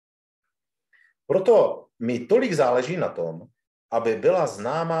 Proto mi tolik záleží na tom, aby byla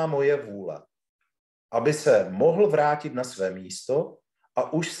známá moje vůle, aby se mohl vrátit na své místo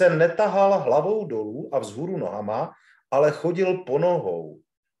a už se netahal hlavou dolů a vzhůru nohama, ale chodil po nohou,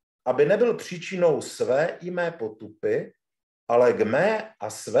 aby nebyl příčinou své i mé potupy, ale k mé a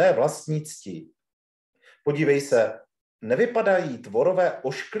své vlastní cti. Podívej se, nevypadají tvorové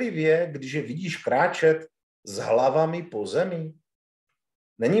ošklivě, když je vidíš kráčet s hlavami po zemi?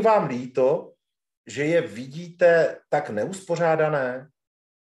 Není vám líto, že je vidíte tak neuspořádané?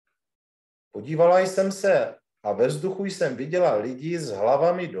 Podívala jsem se a ve vzduchu jsem viděla lidi s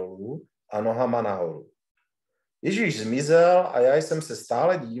hlavami dolů a nohama nahoru. Ježíš zmizel a já jsem se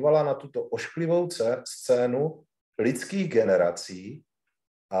stále dívala na tuto ošklivou scénu lidských generací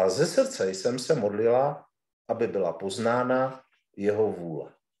a ze srdce jsem se modlila, aby byla poznána jeho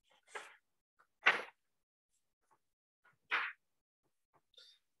vůle.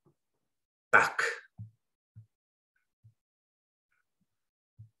 Tak.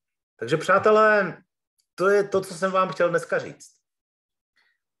 Takže přátelé, to je to, co jsem vám chtěl dneska říct.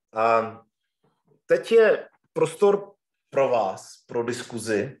 A teď je prostor pro vás, pro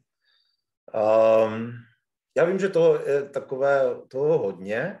diskuzi. Já vím, že toho je toho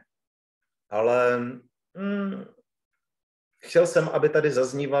hodně, ale chtěl jsem, aby tady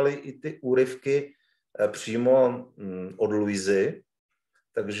zaznívaly i ty úryvky přímo od Luisy,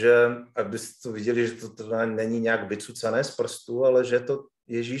 takže abyste to viděli, že to není nějak vycucané z prstu, ale že to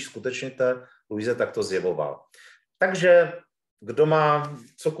Ježíš skutečně ta Luise takto zjevoval. Takže kdo má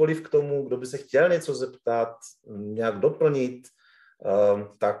cokoliv k tomu, kdo by se chtěl něco zeptat, nějak doplnit,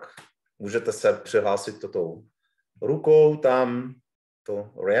 tak můžete se přihlásit tou rukou tam,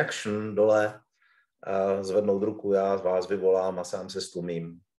 to reaction dole, zvednout ruku, já vás vyvolám a sám se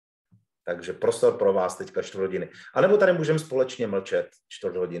stlumím. Takže prostor pro vás teďka 4 hodiny. A nebo tady můžeme společně mlčet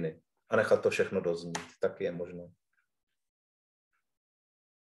 4 hodiny a nechat to všechno doznít. Taky je možné.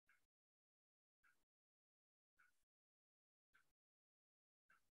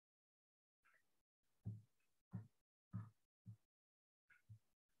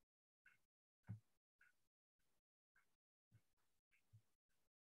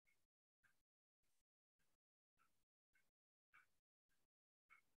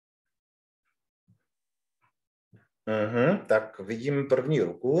 Tak vidím první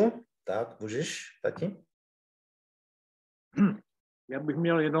ruku. Tak, můžeš, tati? Já bych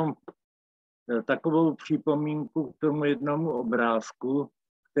měl jenom takovou připomínku k tomu jednomu obrázku,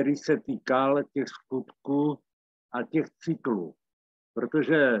 který se týkal těch skutků a těch cyklů.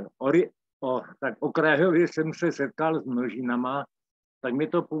 Protože tak okrajově jsem se setkal s množinama, tak mi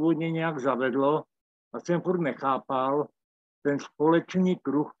to původně nějak zavedlo a jsem furt nechápal ten společný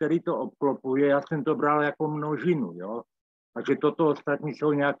kruh, který to obklopuje. Já jsem to bral jako množinu, jo? A že toto ostatní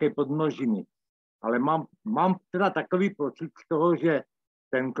jsou nějaké podmnožiny. Ale mám teda takový pocit z toho, že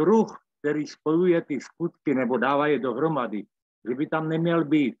ten kruh, který spojuje ty skutky nebo dává je dohromady, že by tam neměl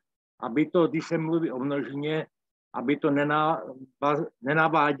být. Aby to, když se mluví o množině, aby to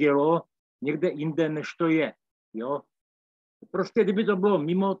nenavádělo někde jinde, než to je. Jo? Prostě kdyby to bylo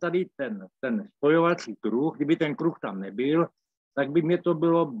mimo tady ten spojovací kruh, kdyby ten kruh tam nebyl, tak by mě to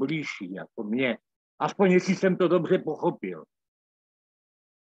bylo blížší, jako mě. Aspoň jestli jsem to dobře pochopil.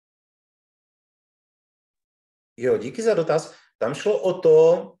 Jo, díky za dotaz. Tam šlo o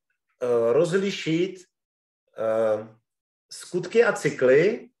to rozlišit skutky a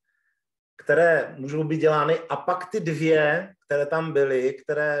cykly, které můžou být dělány, a pak ty dvě, které tam byly,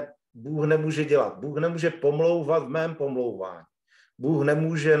 které Bůh nemůže dělat. Bůh nemůže pomlouvat v mém pomlouvání. Bůh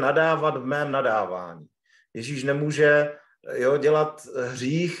nemůže nadávat v mém nadávání. Ježíš nemůže dělat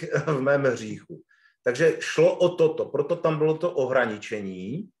hřích v mém hříchu. Takže šlo o toto, proto tam bylo to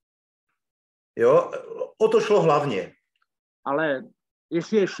ohraničení. Jo, o to šlo hlavně. Ale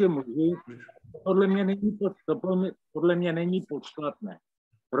jestli ještě můžu, podle mě není podstatné.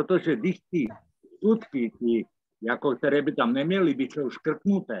 Protože když ty skutky, jako které by tam neměly být, jsou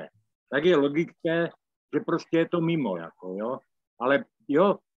škrtnuté, tak je logické, že prostě je to mimo. Jako, jo? Ale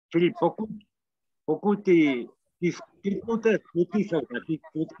jo, čili pokud ty škrtnuté skutky jsou taky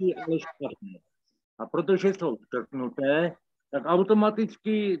skutky, ale špatné. A protože jsou škrtnuté, tak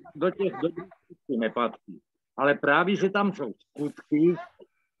automaticky do těch dobrých skutků nepatří. Ale právě, že tam jsou skutky,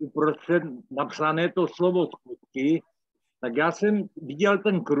 uprostřed napsané to slovo skutky, tak já jsem viděl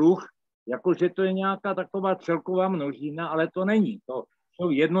ten kruh, jakože to je nějaká taková celková množina, ale to není. To jsou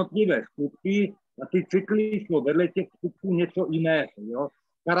jednotlivé skutky a ty cykly jsou vedle těch skutků něco jiného, jo?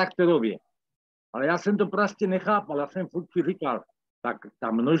 Charakterově. Ale já jsem to prostě nechápal, já jsem furt si říkal, tak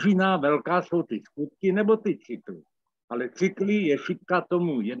ta množina velká jsou ty skutky nebo ty cykly. Ale cykly je šipka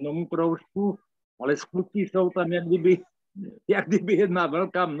tomu jednomu kroužku, ale skutky jsou tam jak kdyby jedna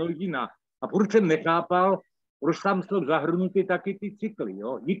velká množina. A furt jsem nechápal, proč tam jsou zahrnuty taky ty cykly,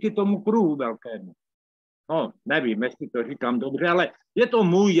 jo? Díky tomu kruhu velkému. No, nevím, jestli to říkám dobře, ale je to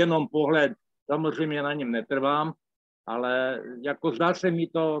můj jenom pohled, samozřejmě na něm netrvám, ale jako zdá se mi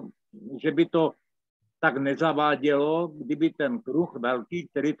to, že by to tak nezavádělo, kdyby ten kruh velký,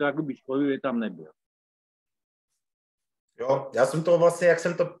 který to jakoby spojuje, tam nebyl. Jo, já jsem to vlastně, jak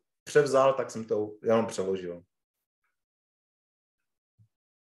jsem to převzal, tak jsem to jenom přeložil.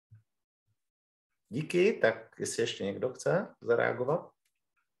 Díky, tak jestli ještě někdo chce zareagovat?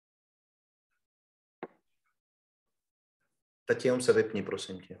 Teď jenom se vypni,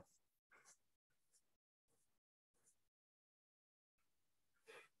 prosím tě.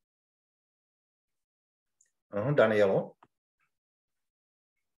 Aha, Danielo?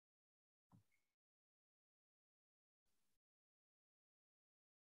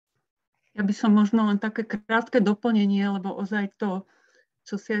 Ja by som možno len také krátke doplnenie, lebo ozaj to,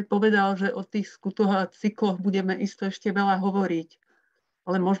 čo si aj povedal, že o tých skutoch a cykloch budeme isto ešte veľa hovoriť.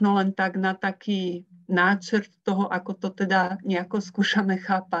 Ale možno len tak na taký náčrt toho, ako to teda nejako skúšame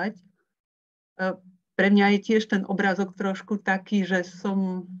chápať. Pre mňa je tiež ten obrázok trošku taký, že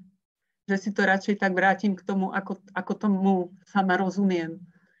si to radšej tak vrátim k tomu, ako tomu sama rozumiem.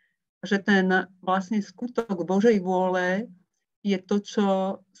 Že ten vlastne skutok Božej vôle je to, čo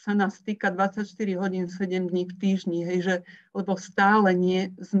sa nás týka 24 hodín, 7 dní v týždni, hej, lebo stále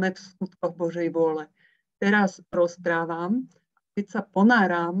nie sme v skutkoch Božej vôle. Teraz rozprávam, keď sa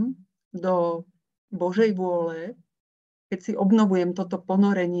ponáram do Božej vôle, keď si obnovujem toto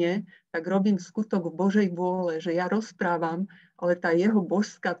ponorenie, tak robím skutok Božej vôle, že ja rozprávam, ale tá jeho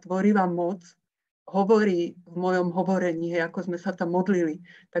božská tvorivá moc hovorí v mojom hovorení, hej, ako sme sa tam modlili.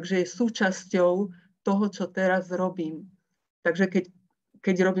 Takže je súčasťou toho, čo teraz robím. Takže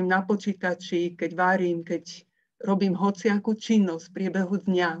keď robím na počítači, keď varím, keď robím hociakú činnosť v priebehu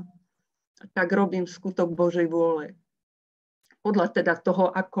dňa, tak robím skutok Božej vôle. Podľa teda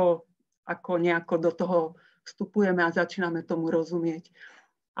toho, ako nejako do toho vstupujeme a začíname tomu rozumieť.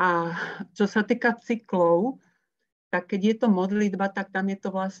 A čo sa týka cyklov, tak keď je to modlitba, tak tam je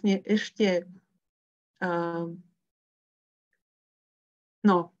to vlastne ešte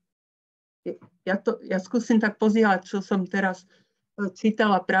ja skúsim tak pozerať, čo som teraz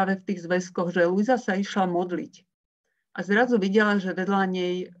čítala práve v tých zväzkoch, že Luisa sa išla modliť. A zrazu videla, že vedľa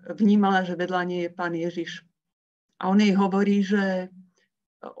nej, vnímala, že vedľa nej je Pán Ježiš. A on jej hovorí, že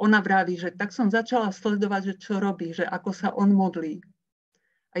ona vraví, že tak som začala sledovať, že čo robí, že ako sa on modlí.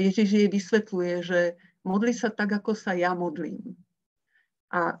 A Ježiš jej vysvetľuje, že modlí sa tak, ako sa ja modlím.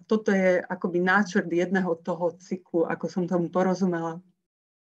 A toto je akoby náčrt jedného toho cyklu, ako som tomu porozumela.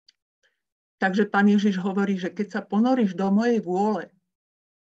 Takže Pán Ježiš hovorí, že keď sa ponoríš do mojej vôle,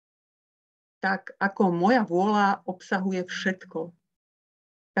 tak ako moja vôľa obsahuje všetko.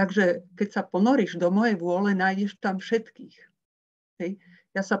 Takže keď sa ponoríš do mojej vôle, nájdeš tam všetkých. Hej.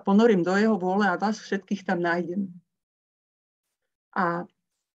 Ja sa ponorím do jeho vôle a vás všetkých tam nájdem. A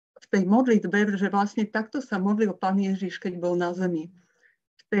v tej modlitbe, že vlastne takto sa modlil Pán Ježiš, keď bol na zemi.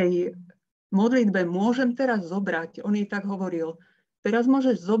 V tej modlitbe môžem teraz zobrať, on jej tak hovoril, teraz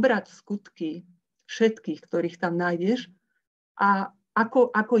môžeš zobrať skutky všetkých, ktorých tam nájdeš a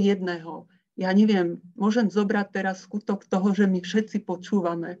ako jedného. Ja neviem, môžem zobrať teraz skutok toho, že my všetci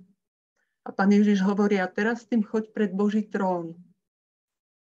počúvame. A Pán Ježiš hovorí, a teraz s tým choď pred Boží trón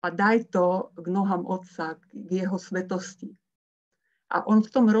a daj to k nohám Otca, k jeho svetosti. A on v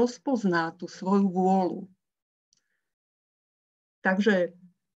tom rozpozná tú svoju vôľu. Takže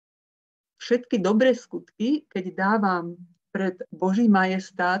všetky dobré skutky, keď dávam pred Boží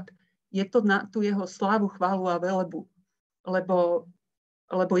majestát, je to na tú jeho slávu, chválu a velebu.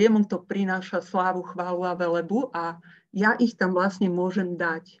 Lebo jemu to prináša slávu, chválu a velebu a ja ich tam vlastne môžem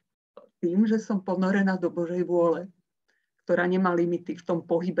dať tým, že som ponorená do Božej vôle, ktorá nemá limity v tom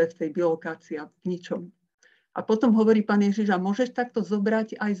pohybe, v tej bilokácii a v ničom. A potom hovorí Pán Ježiš, a môžeš takto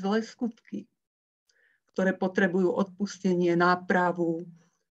zobrať aj zlé skutky, ktoré potrebujú odpustenie, nápravu,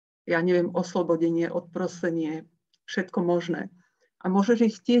 ja neviem, oslobodenie, odprosenie, všetko možné. A môžeš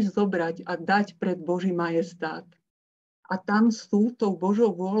ich tiež zobrať a dať pred Boží majestát. A tam sú tou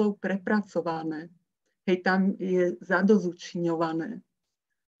Božou vôľou prepracované. Hej, tam je zadozučiňované.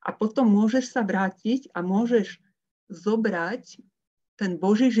 A potom môžeš sa vrátiť a môžeš zobrať ten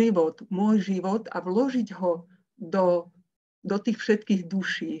Boží život, môj život a vložiť ho do tých všetkých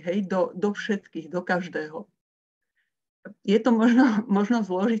duší, hej, do všetkých, do každého. Je to možno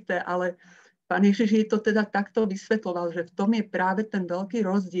zložité, ale Pán Ježiš je to teda takto vysvetľoval, že v tom je práve ten veľký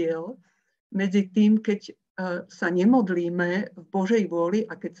rozdiel medzi tým, keď sa nemodlíme v Božej vôli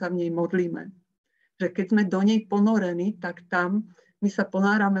a keď sa v nej modlíme. Že keď sme do nej ponorení, tak tam my sa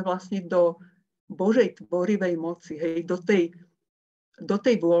ponárame vlastne do Božej tvorivej moci, hej, do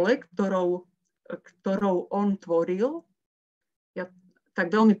tej vôle, ktorou on tvoril. Tak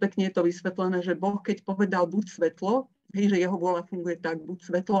veľmi pekne je to vysvetlené, že Boh, keď povedal buď svetlo, hej, že jeho vôľa funguje tak, buď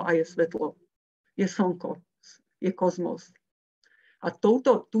svetlo a je svetlo. Je slnko, je kozmos. A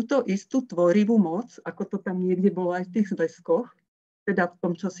túto istú tvorivú moc, ako to tam niekde bolo aj v tých zväzkoch, teda v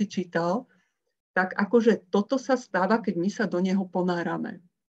tom, čo si čítal, tak akože toto sa stáva, keď my sa do neho ponárame.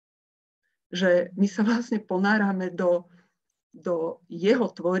 Že my sa vlastne ponárame do jeho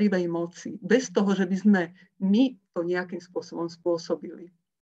tvorivej moci, bez toho, že by sme my to nejakým spôsobom spôsobili.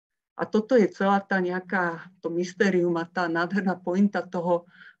 A toto je celá tá nejaká, to mystérium a tá nádherná pointa toho,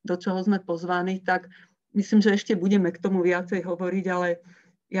 do čoho sme pozvaní, tak myslím, že ešte budeme k tomu viacej hovoriť, ale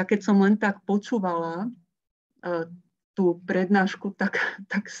ja keď som len tak počúvala tú prednášku, tak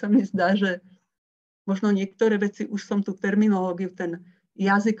sa mi zdá, že možno niektoré veci, už som tú terminológiu, ten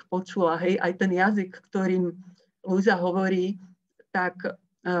jazyk počula, hej, aj ten jazyk, ktorým Luisa hovorí, tak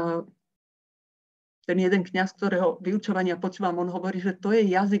ten jeden kňaz, ktorého vyučovania počúvam, on hovorí, že to je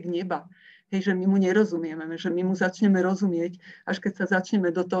jazyk neba. Hej, že my mu nerozumieme, že my mu začneme rozumieť, až keď sa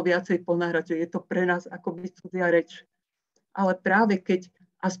začneme do toho viacej ponárať, že je to pre nás akoby cudzia reč. Ale práve keď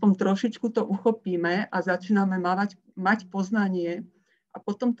aspoň trošičku to uchopíme a začíname mať poznanie a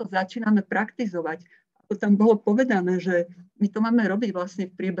potom to začíname praktizovať. Ako tam bolo povedané, že my to máme robiť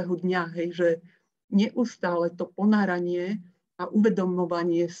vlastne v priebehu dňa, hej, že neustále to ponáranie a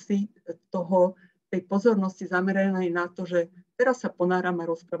uvedomovanie si toho, tej pozornosti zameranej na to, že teraz sa ponáram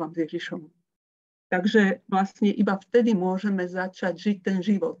a rozprávam s Ježišom. Takže vlastne iba vtedy môžeme začať žiť ten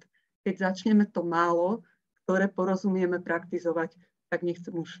život. Keď začneme to málo, ktoré porozumieme praktizovať, tak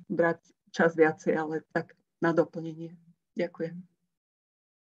nechcem už brať čas viacej, ale tak na doplnenie. Ďakujem.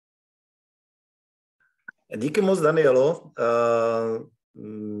 Díky moc, Danielo.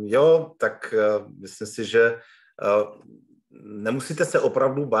 Tak myslím si, že nemusíte se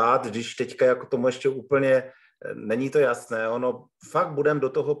opravdu bát, když teďka jako tomu ještě úplně není to jasné. Ono fakt budeme do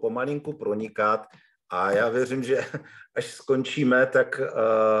toho pomalinku pronikat a já věřím, že až skončíme, tak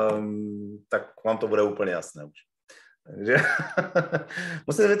vám to bude úplně jasné už. Takže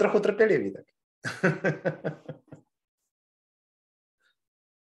musíte být trochu trpěliví. Tak.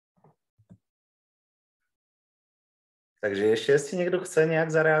 Takže ještě, jestli někdo chce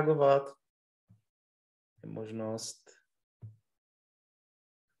nějak zareagovat, je možnost.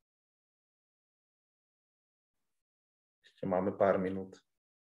 Ještě máme pár minut.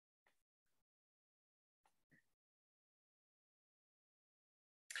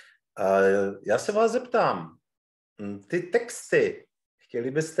 Já se vás zeptám, ty texty,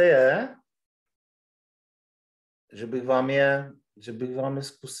 chtěli byste je? Že bych vám je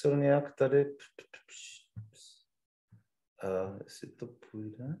zkusil nějak tady, jestli to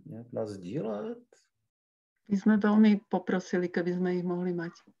půjde, nějak nasdílet? My jsme velmi poprosili, keby jsme jich mohli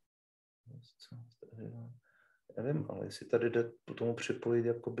mať. Nevím, ale jestli tady jde k tomu připojit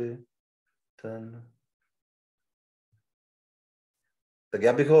jakoby ten... Tak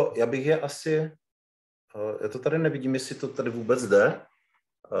já bych je asi, já to tady nevidím, jestli to tady vůbec jde,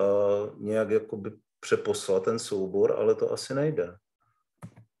 nějak jakoby přeposlat ten soubor, ale to asi nejde.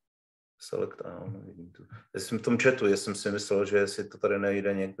 Select, nevidím tu. Já jsem v tom chatu, já jsem si myslel, že jestli to tady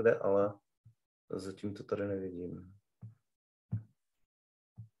nejde někde, ale zatím to tady nevidím.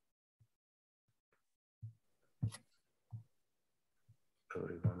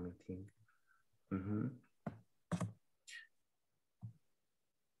 Everyone meeting.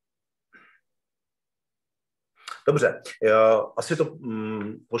 Dobře, já asi to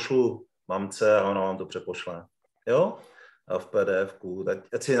pošlu mamce a ona vám to přepošle. Jo? A v PDF-ku.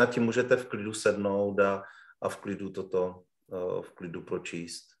 Ať si nad tím můžete v klidu sednout a v klidu v klidu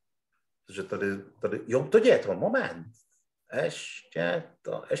pročíst. Protože tady, jo, to děje to, moment.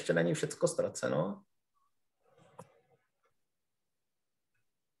 Ještě není všecko ztraceno.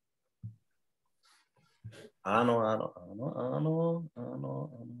 Ano.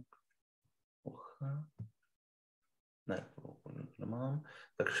 Ne, to nemám.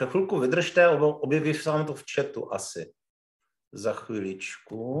 Takže chvilku vydržte, objeví se vám to v chatu asi. Za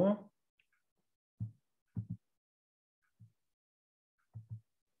chviličku.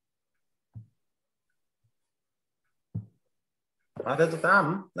 Máte to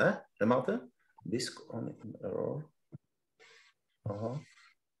tam? Ne? Nemáte? Disk on error. Aha.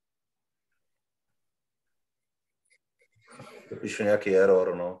 To píšu nějaký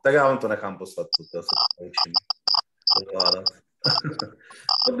error, no. Tak já vám to nechám poslat, to se to naučím dokládat.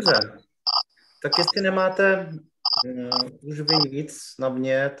 Dobře. Tak jestli nemáte už vy nic na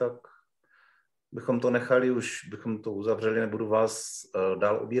mě, tak bychom to nechali, už bychom to uzavřeli, nebudu vás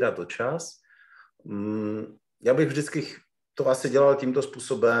dál obírat o čas. Já bych vždycky to asi dělal tímto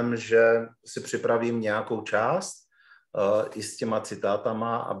způsobem, že si připravím nějakou část i s těma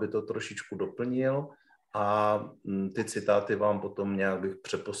citátama, aby to trošičku doplnil a ty citáty vám potom nějak bych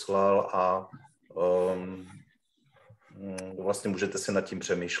přeposlal a vlastně můžete si nad tím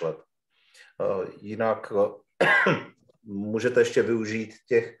přemýšlet. Jinak můžete ještě využít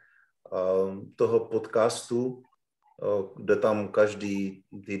toho podcastu, kde tam každý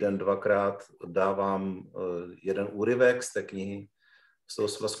týden dvakrát dávám jeden úryvek z té knihy, z toho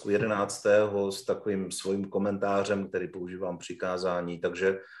svazku 11. s takovým svým komentářem, který používám při kázání.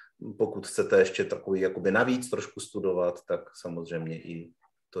 Takže pokud chcete ještě takový jakoby navíc trošku studovat, tak samozřejmě i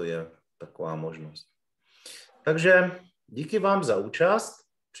to je taková možnost. Takže díky vám za účast.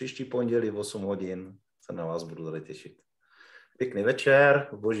 Příští pondělí v 8 hodin se na vás budu tady těšit. Pěkný večer,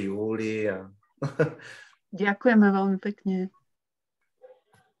 Boží vůli. Děkujeme velmi pěkně.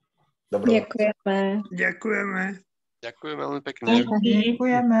 Dobro. Děkujeme. Ďakujem veľmi pekne.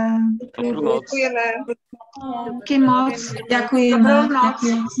 Děkujeme. Dobrú noc. Díky moc. Ďakujem. Dobrou noc.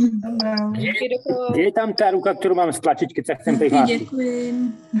 Kde je tam tá ruka, ktorú mám stlačiť, keď sa chcem prihlásiť? Děkujem.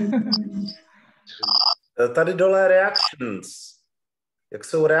 Tady dole reactions. Jak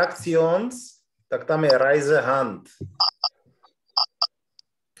jsou reactions, tak tam je raise a hand.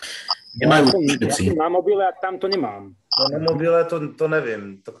 Na mobile a tam to nemám. No na mobile to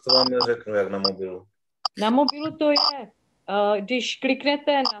nevím, tak to vám neřeknu, jak na mobilu. Na mobilu to je, když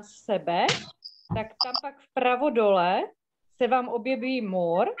kliknete na sebe, tak tam pak vpravo dole se vám objeví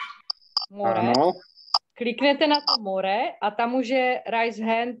more. Ano. Kliknete na to more a tam už je raise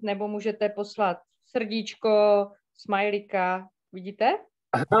hand, nebo můžete poslat srdíčko, smajlíka. Vidíte?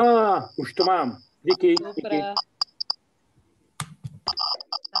 Aha, už to mám. Díky. Super.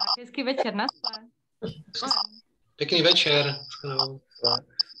 Tak, hezký večer, naschle. Pekný večer.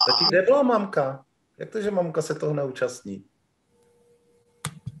 Tati, kde byla mamka? Jak to, že mamka se toho neúčastní?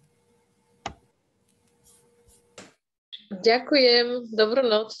 Ďakujem. Dobrú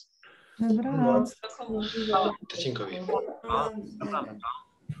noc. Dobrou noc. Tatínkovi.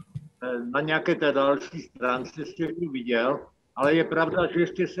 Na nějaké té další stránce jste viděl, ale je pravda, že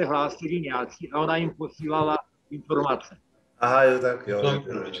ještě se hlásili nějací a ona jim posílala informace. Aha, jo, tak jo.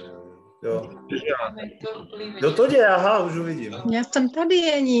 Jo, to je, aha, už ho vidím. Já jsem tady,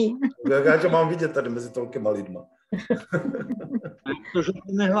 Jení. Já tě mám vidět tady mezi tolikýma lidma. Protože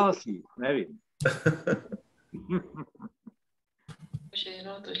se nehlásí, nevím.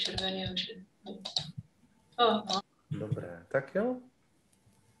 To červený už. Dobré, tak jo.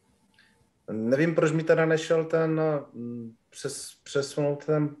 Nevím, proč mi teda nešel ten přesunout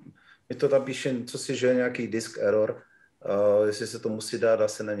ten, mi to tam píše, co si, že je nějaký disk error, jestli se to musí dát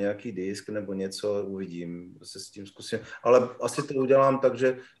asi na nějaký disk nebo něco, uvidím, se s tím zkusím, ale asi to udělám tak,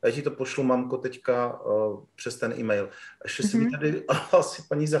 že já ti to pošlu, mamko, teďka přes ten e-mail. Ještě si mi tady asi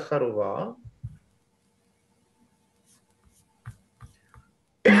paní Zacharová.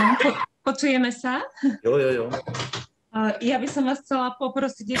 Počujeme sa? Jo. Ja by som vás chcela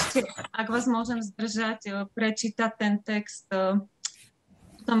poprosiť ešte, ak vás môžem zdržať, prečítať ten text.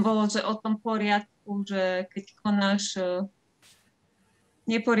 Tam bolo, že o tom poriadku, že keď konáš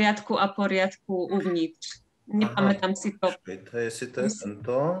neporiadku a poriadku uvnitř. Nepamätám si to. Jestli to je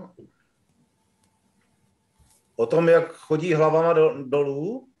tento. O tom, jak chodí hlavama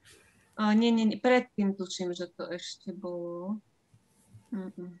dolů? Nie, predtým tuším, že to ešte bolo.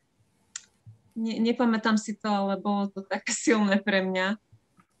 Nepamätám si to, ale bolo to také silné pre mňa,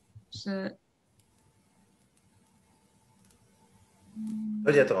 že...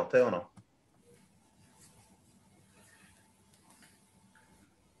 To je ono.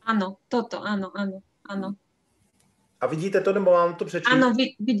 Áno, toto, áno. A vidíte to, nebo mám to přečíst? Áno,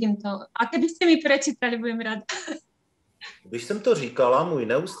 vidím to. A keby ste mi prečítali, budem ráda. Když jsem to říkala, můj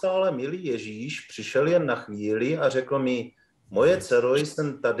neustále milý Ježíš přišel jen na chvíli a řekl mi: moje dcero,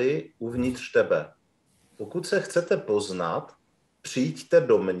 jsem tady uvnitř tebe. Pokud se chcete poznat, přijďte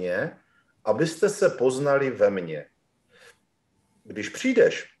do mě, abyste se poznali ve mně. Když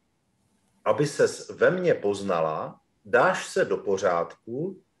přijdeš, aby ses ve mně poznala, dáš se do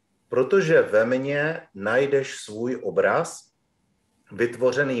pořádku, protože ve mně najdeš svůj obraz,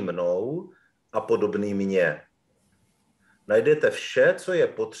 vytvořený mnou a podobný mně. Najdete vše, co je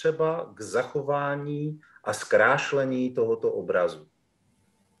potřeba k zachování a zkrášlení tohoto obrazu.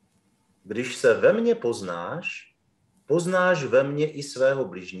 Když se ve mně poznáš, poznáš ve mně i svého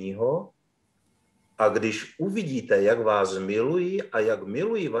bližního, a když uvidíte, jak vás miluji a jak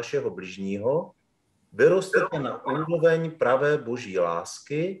miluji vašeho bližního, vyrostete na úroveň pravé boží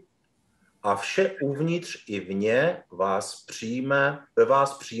lásky a vše uvnitř i vně ve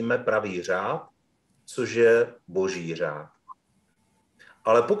vás přijme pravý řád, což je boží řád.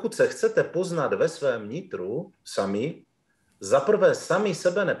 Ale pokud se chcete poznat ve svém nitru sami, zaprvé sami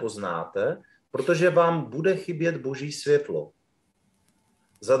sebe nepoznáte, protože vám bude chybět boží světlo.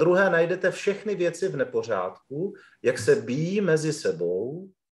 Za druhé najdete všechny věci v nepořádku, jak se bíjí mezi sebou,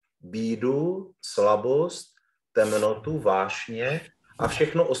 bídu, slabost, temnotu, vášně a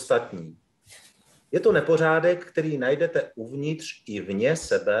všechno ostatní. Je to nepořádek, který najdete uvnitř i vně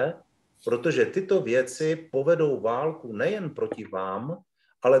sebe, protože tyto věci povedou válku nejen proti vám,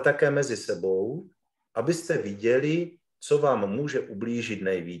 ale také mezi sebou, abyste viděli, co vám může ublížit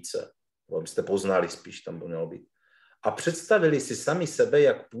nejvíce. Abyste poznali, spíš tam mělo být. A představili si sami sebe,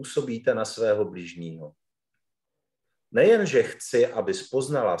 jak působíte na svého bližního. Nejenže chci, abys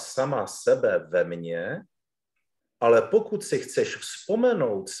poznala sama sebe ve mně, ale pokud si chceš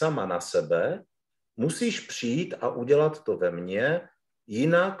vzpomenout sama na sebe, musíš přijít a udělat to ve mně,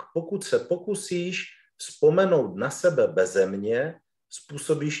 jinak pokud se pokusíš vzpomenout na sebe beze mě,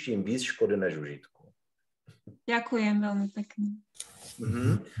 způsobíš tím víc škody než užitku. Ďakujem veľmi pekne.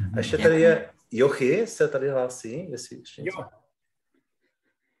 A ještě tady je Jochy, se tady hlásí? Jo.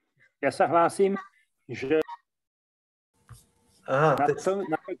 Já se hlásím, že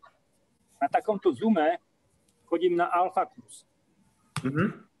na takomto Zoome chodím na alfa kurz.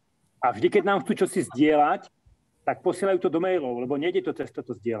 A vždy, keď nám chcú čosi zdieľať, tak posílají to do mailov, lebo nejde to cez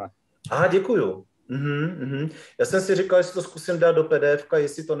toto zdieľať. Aha, děkuju. Já jsem si říkal, že to zkusím dát do PDF-ka,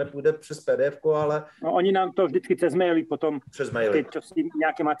 jestli to nepůjde přes PDF-ko, ale... No, oni nám to vždycky cez maily potom, přes maily. Keď si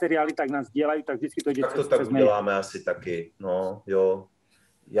nějaké materiály tak nás sdílejí, tak vždycky to jde tak to přes tak maily. uděláme asi taky, no, jo.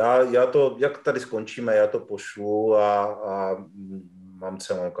 Já to, jak tady skončíme, já to pošlu a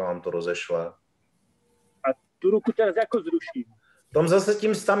mamka vám to rozešle. A tu ruku teraz jako zruším? Tam zase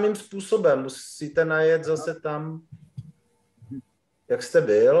tím samým způsobem, musíte najet zase tam, jak jste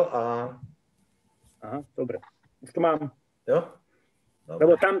byl a... Aha, dobre. Už to mám. Jo? Dobre.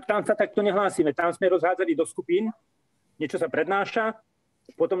 Lebo tam sa takto nehlásime. Tam sme rozhádzali do skupín, niečo sa prednáša,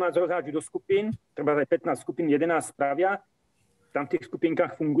 potom nás rozhádzajú do skupín, treba aj 15 skupín, 11 spravia, tam v tých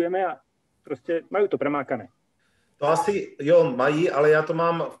skupinkách fungujeme a proste majú to premákané. To asi, jo, mají, ale já to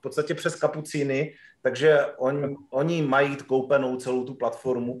mám v podstatě přes kapucíny, takže oni mají koupenou celou tu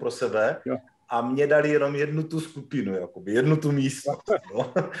platformu pro sebe a mě dali jenom jednu tu skupinu, jakoby, jednu tu místnost.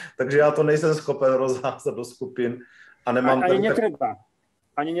 No. Takže já to nejsem schopen rozházet do skupin a nemám Ani netreba.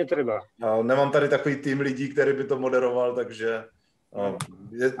 Ani netreba. Nemám tady takový tým lidí, který by to moderoval, takže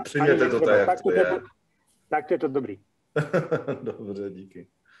přijměte to tak, jak to je. Tak to je to dobrý. Dobře, díky.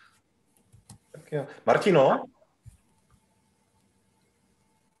 Tak jo. Martino?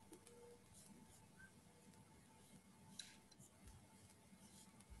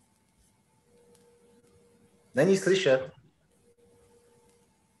 Není slyšet.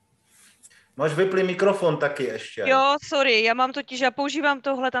 Máš vyplý mikrofon taky ještě. Jo, sorry, já používám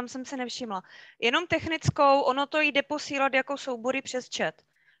tohle, tam jsem si nevšimla. Jenom technickou, ono to jde posílat jako soubory přes chat.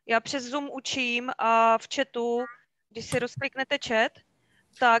 Já přes Zoom učím a v chatu, když si rozkliknete chat,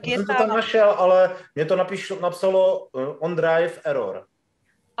 tak je tam... Já jsem to tam našel, ale mě to napsalo on drive error.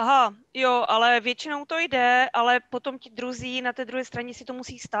 Aha, jo, ale většinou to jde, ale potom ti druzí na té druhé straně si to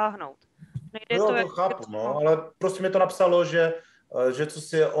musí stáhnout. Nejde to chápu, no, ale prostě mi to napsalo, že co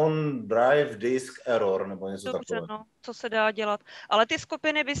si je on drive disk error, nebo něco takového. No, co se dá dělat. Ale ty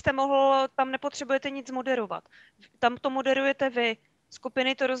skupiny byste mohl, tam nepotřebujete nic moderovat. Tam to moderujete vy.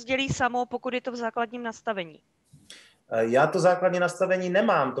 Skupiny to rozdělí samo, pokud je to v základním nastavení. Já to základní nastavení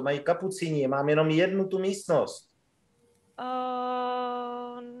nemám, to mají kapucíni, mám jenom jednu tu místnost.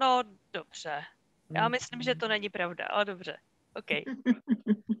 No, dobře. Já myslím, že to není pravda, ale dobře. OK.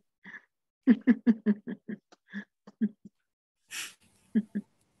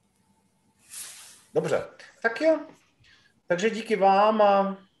 Dobře, tak jo. Takže díky vám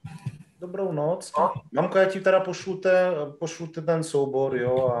a dobrou noc. Mamko, já ti teda pošlu ten soubor,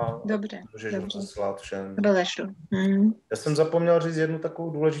 jo, a dobře, můžeš ho poslat všem. Já jsem zapomněl říct jednu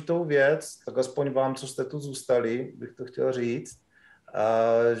takovou důležitou věc, tak aspoň vám, co jste tu zůstali, bych to chtěl říct,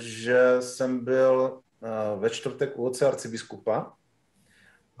 že jsem byl ve čtvrtek u otce arcibiskupa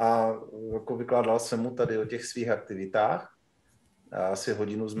a jako vykládal jsem mu tady o těch svých aktivitách. Asi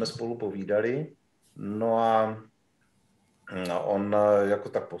hodinu jsme spolu povídali. No a on jako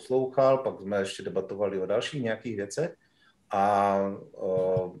tak poslouchal, pak jsme ještě debatovali o dalších nějakých věcech a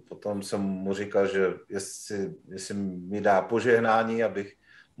potom jsem mu říkal, že jestli mi dá požehnání, abych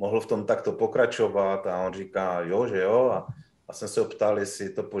mohl v tom takto pokračovat a on říká, jo, že jo a jsem se optal, jestli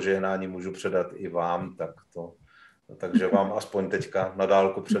to požehnání můžu předat i vám, takže vám aspoň teďka na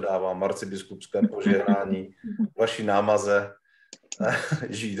dálku předávám arcibiskupské požehnání vaší námaze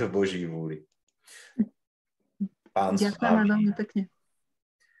žít v Boží vůli. Pán Ďakujeme veľmi pekne.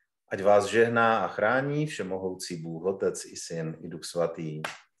 Ať vás žehná a chrání všemohoucí Bůh, Otec i Syn i Duch Svatý.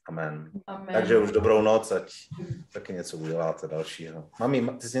 Amen. Takže už dobrou noc, ať taky něco uděláte dalšího. Mami,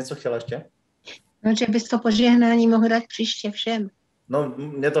 ty jsi něco chtěla ještě? No, že bys to požehnání mohl dát příště všem. No,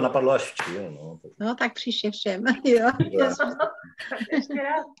 mě to napadlo až včil, no. No, tak příště všem, jo. Ešte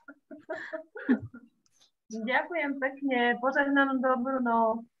raz. Ďakujem pekne, požehnanú dobrú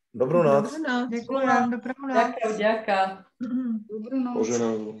noc. Dobrou noc. Ďakujem, dobrou noc. Ďakujem. Dobrú noc.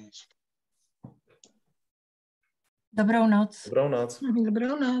 Požehnanú noc. Dobrou noc. Dobrou noc.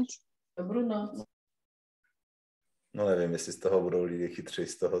 Dobrou noc. Dobrou noc. No nevím, jestli z toho budou lidi chytří,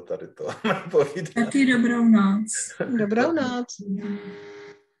 z toho tady to povídat. Taky dobrou noc. Dobrou noc.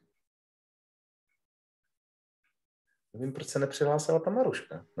 Nevím, proč se nepřihlásila ta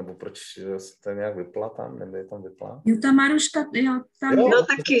Maruška, nebo proč se to nějak vypla tam, nebo je tam vypla? Jo, ta Maruška, jo, tam... No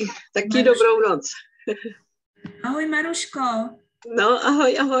taky Maruška. Dobrou noc. Ahoj, Maruško. No,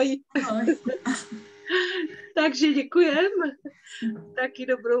 ahoj. Ahoj. Takže děkujem. Taky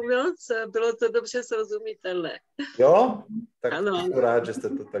dobrou noc. Bylo to dobře srozumitelné. Jo? Tak ano. Jsem rád, že jste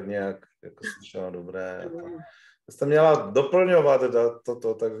to tak nějak jako slyšela dobré. Jste měla doplňovat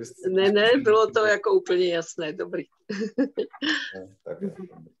toto, tak vy jste... Ne, bylo to jako úplně jasné, dobrý.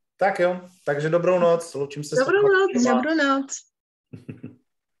 Tak jo, takže dobrou noc, loučím se. Dobrou noc.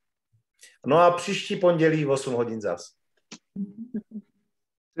 No a příští pondělí 8 hodin zas.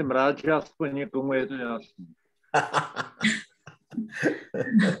 Jsem rád, že aspoň někomu je to jasné.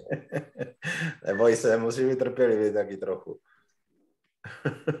 Neboj se, musí být trpělivý taky trochu.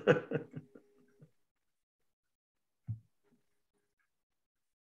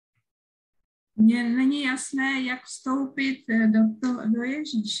 Mně není jasné, jak vstoupit do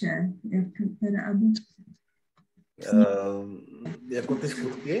Ježíše. Jak teda, aby... Jako ty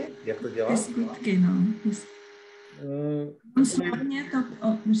skutky? Jak to dělá? Ty skutky, no. Slavně to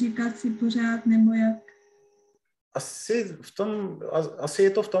říkat si pořád, nebo jak? Asi je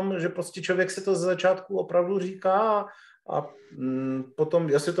to v tom, že prostě člověk se to z začátku opravdu říká a potom,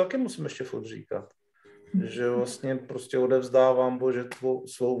 já si to taky musím ještě furt říkat. že vlastně prostě odevzdávám, Bože,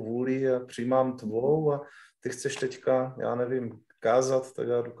 svou vůli a přijímám tvou a ty chceš teďka, já nevím, kázat, tak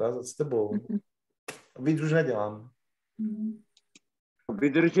já jdu kázat s tebou. A víc už nedělám.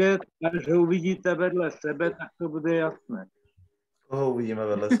 Vydržet, až ho uvidíte vedle sebe, tak to bude jasné. Koho uvidíme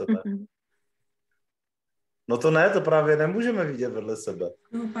vedle sebe? No to ne, to právě nemůžeme vidět vedle sebe.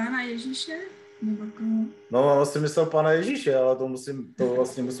 Toho Pána Ježíše? Nebo koho? No, mám si myslel Pána Ježíše, ale to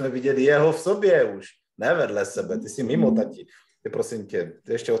vlastně musíme vidět jeho v sobě už. Ne vedle sebe, ty jsi mimo, tati. Ty prosím tě,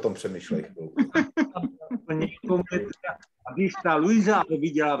 ty ještě o tom přemýšlej chvilku. A když ta Luisa ho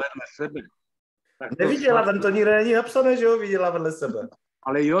viděla vedle sebe. Neviděla, tam to nikde není napsané, že ho viděla vedle sebe.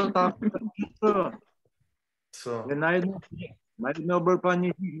 Ale jo, tam to. Co? Najednou byl Pán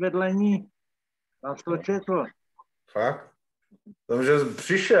Ježíš vedle ní. Tam to četl. Fakt? Tam, že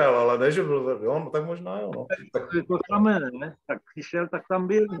přišel, ale ne, že byl vedle. Jo, no, tak možná jo. No. Tak to je to samé, ne? Tak přišel, tak tam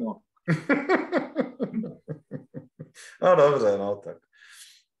byl, no. No dobře, no tak.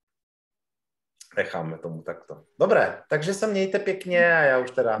 Necháme tomu takto. Dobré, takže se mějte pěkně a já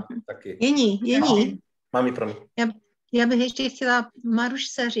už teda taky. Jení. Mami, promiň. Já bych ještě chtěla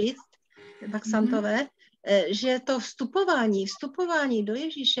Marušce říct, Baxantové, že to vstupování do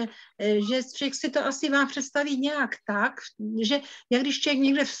Ježíše, že člověk si to asi má představit nějak tak, že jak když člověk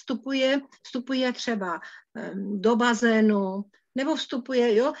někde vstupuje třeba do bazénu, nebo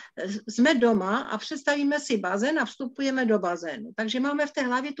vstupuje, jo, jsme doma a představíme si bazén a vstupujeme do bazénu. Takže máme v té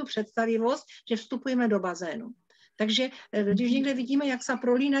hlavě tu představivost, že vstupujeme do bazénu. Takže když někde vidíme, jak se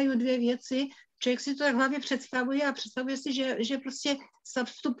prolínají dvě věci, člověk si to tak v hlavě představuje a představuje si, že prostě se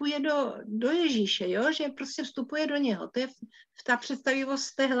vstupuje do Ježíše, jo? Že prostě vstupuje do něho. To je ta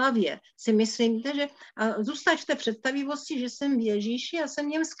představivost v té hlavě, si myslím. Takže a zůstat v té představivosti, že jsem v Ježíši a jsem v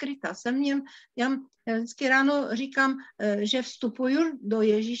něm skryta. Já vždycky ráno říkám, že vstupuju do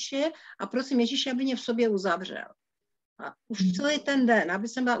Ježíše a prosím Ježíše, aby mě v sobě uzavřel. A už celý ten den, aby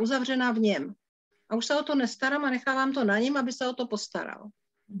jsem byla uzavřená v něm. A už se o to nestarám a nechávám to na něm, aby se o to postaral.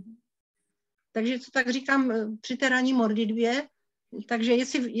 Takže to tak říkám při té ranní modlitbě. Takže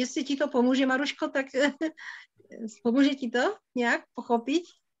jestli ti to pomůže, Maruško, tak pomůže ti to nějak pochopit?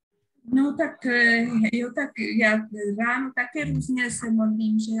 No tak jo, tak já ráno taky různě se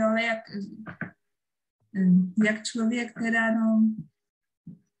modlím, že jo, ale jak člověk teda, no,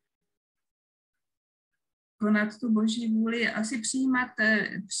 konat tu Boží vůli, asi přijímat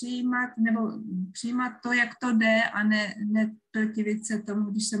to, jak to jde a neprotivit se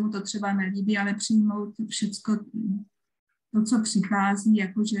tomu, když se mu to třeba nelíbí, ale přijmout všecko to, co přichází,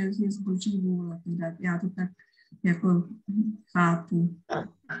 jakože je z Boží vůle. Já to tak jako chápu.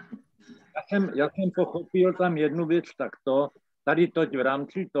 Já jsem pochopil tam jednu věc takto, tady toť v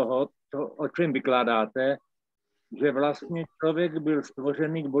rámci toho, o čem vykládáte, že vlastně člověk byl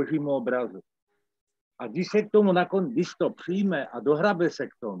stvořený k Božímu obrazu. A když se k tomu když to přijme a dohrabe se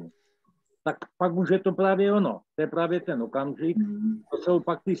k tomu, tak pak už je to právě ono. To je právě ten okamžik. To jsou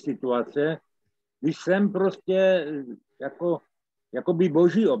pak ty situace, když jsem prostě jako by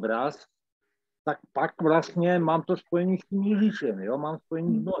Boží obraz, tak pak vlastně mám to spojení s tím Ježíšem, jo? Mám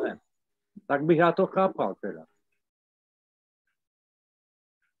spojení s Bohem. Tak bych já to chápal teda.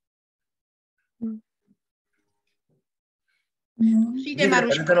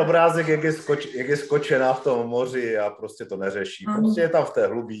 Ten obrázek, jak je skočená v tom moři a prostě to neřeší. Prostě je tam v té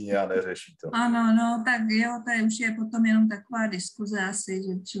hlubině a neřeší to. Ano, no, tak jo, to už je potom jenom taková diskuze asi,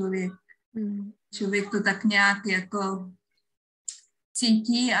 že člověk to tak nějak jako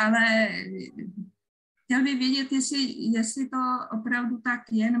cítí, ale chtěl by vědět, jestli to opravdu tak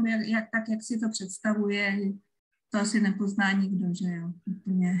je, nebo jak si to představuje. To asi nepozná nikdo, že jo,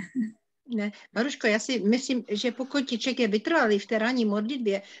 úplně. Ne, Maruško, já si myslím, že pokud člověk je vytrvalý v té ranní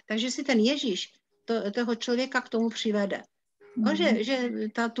modlitbě, takže si ten Ježíš toho člověka k tomu přivede. No, že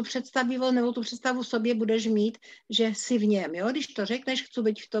tu představivost nebo tu představu v sobě budeš mít, že jsi v něm. Jo? Když to řekneš, chci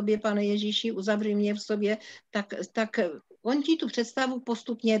být v tobě, Pane Ježíši, uzavři mě v sobě, tak on ti tu představu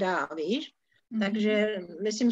postupně dá, víš? Takže myslím,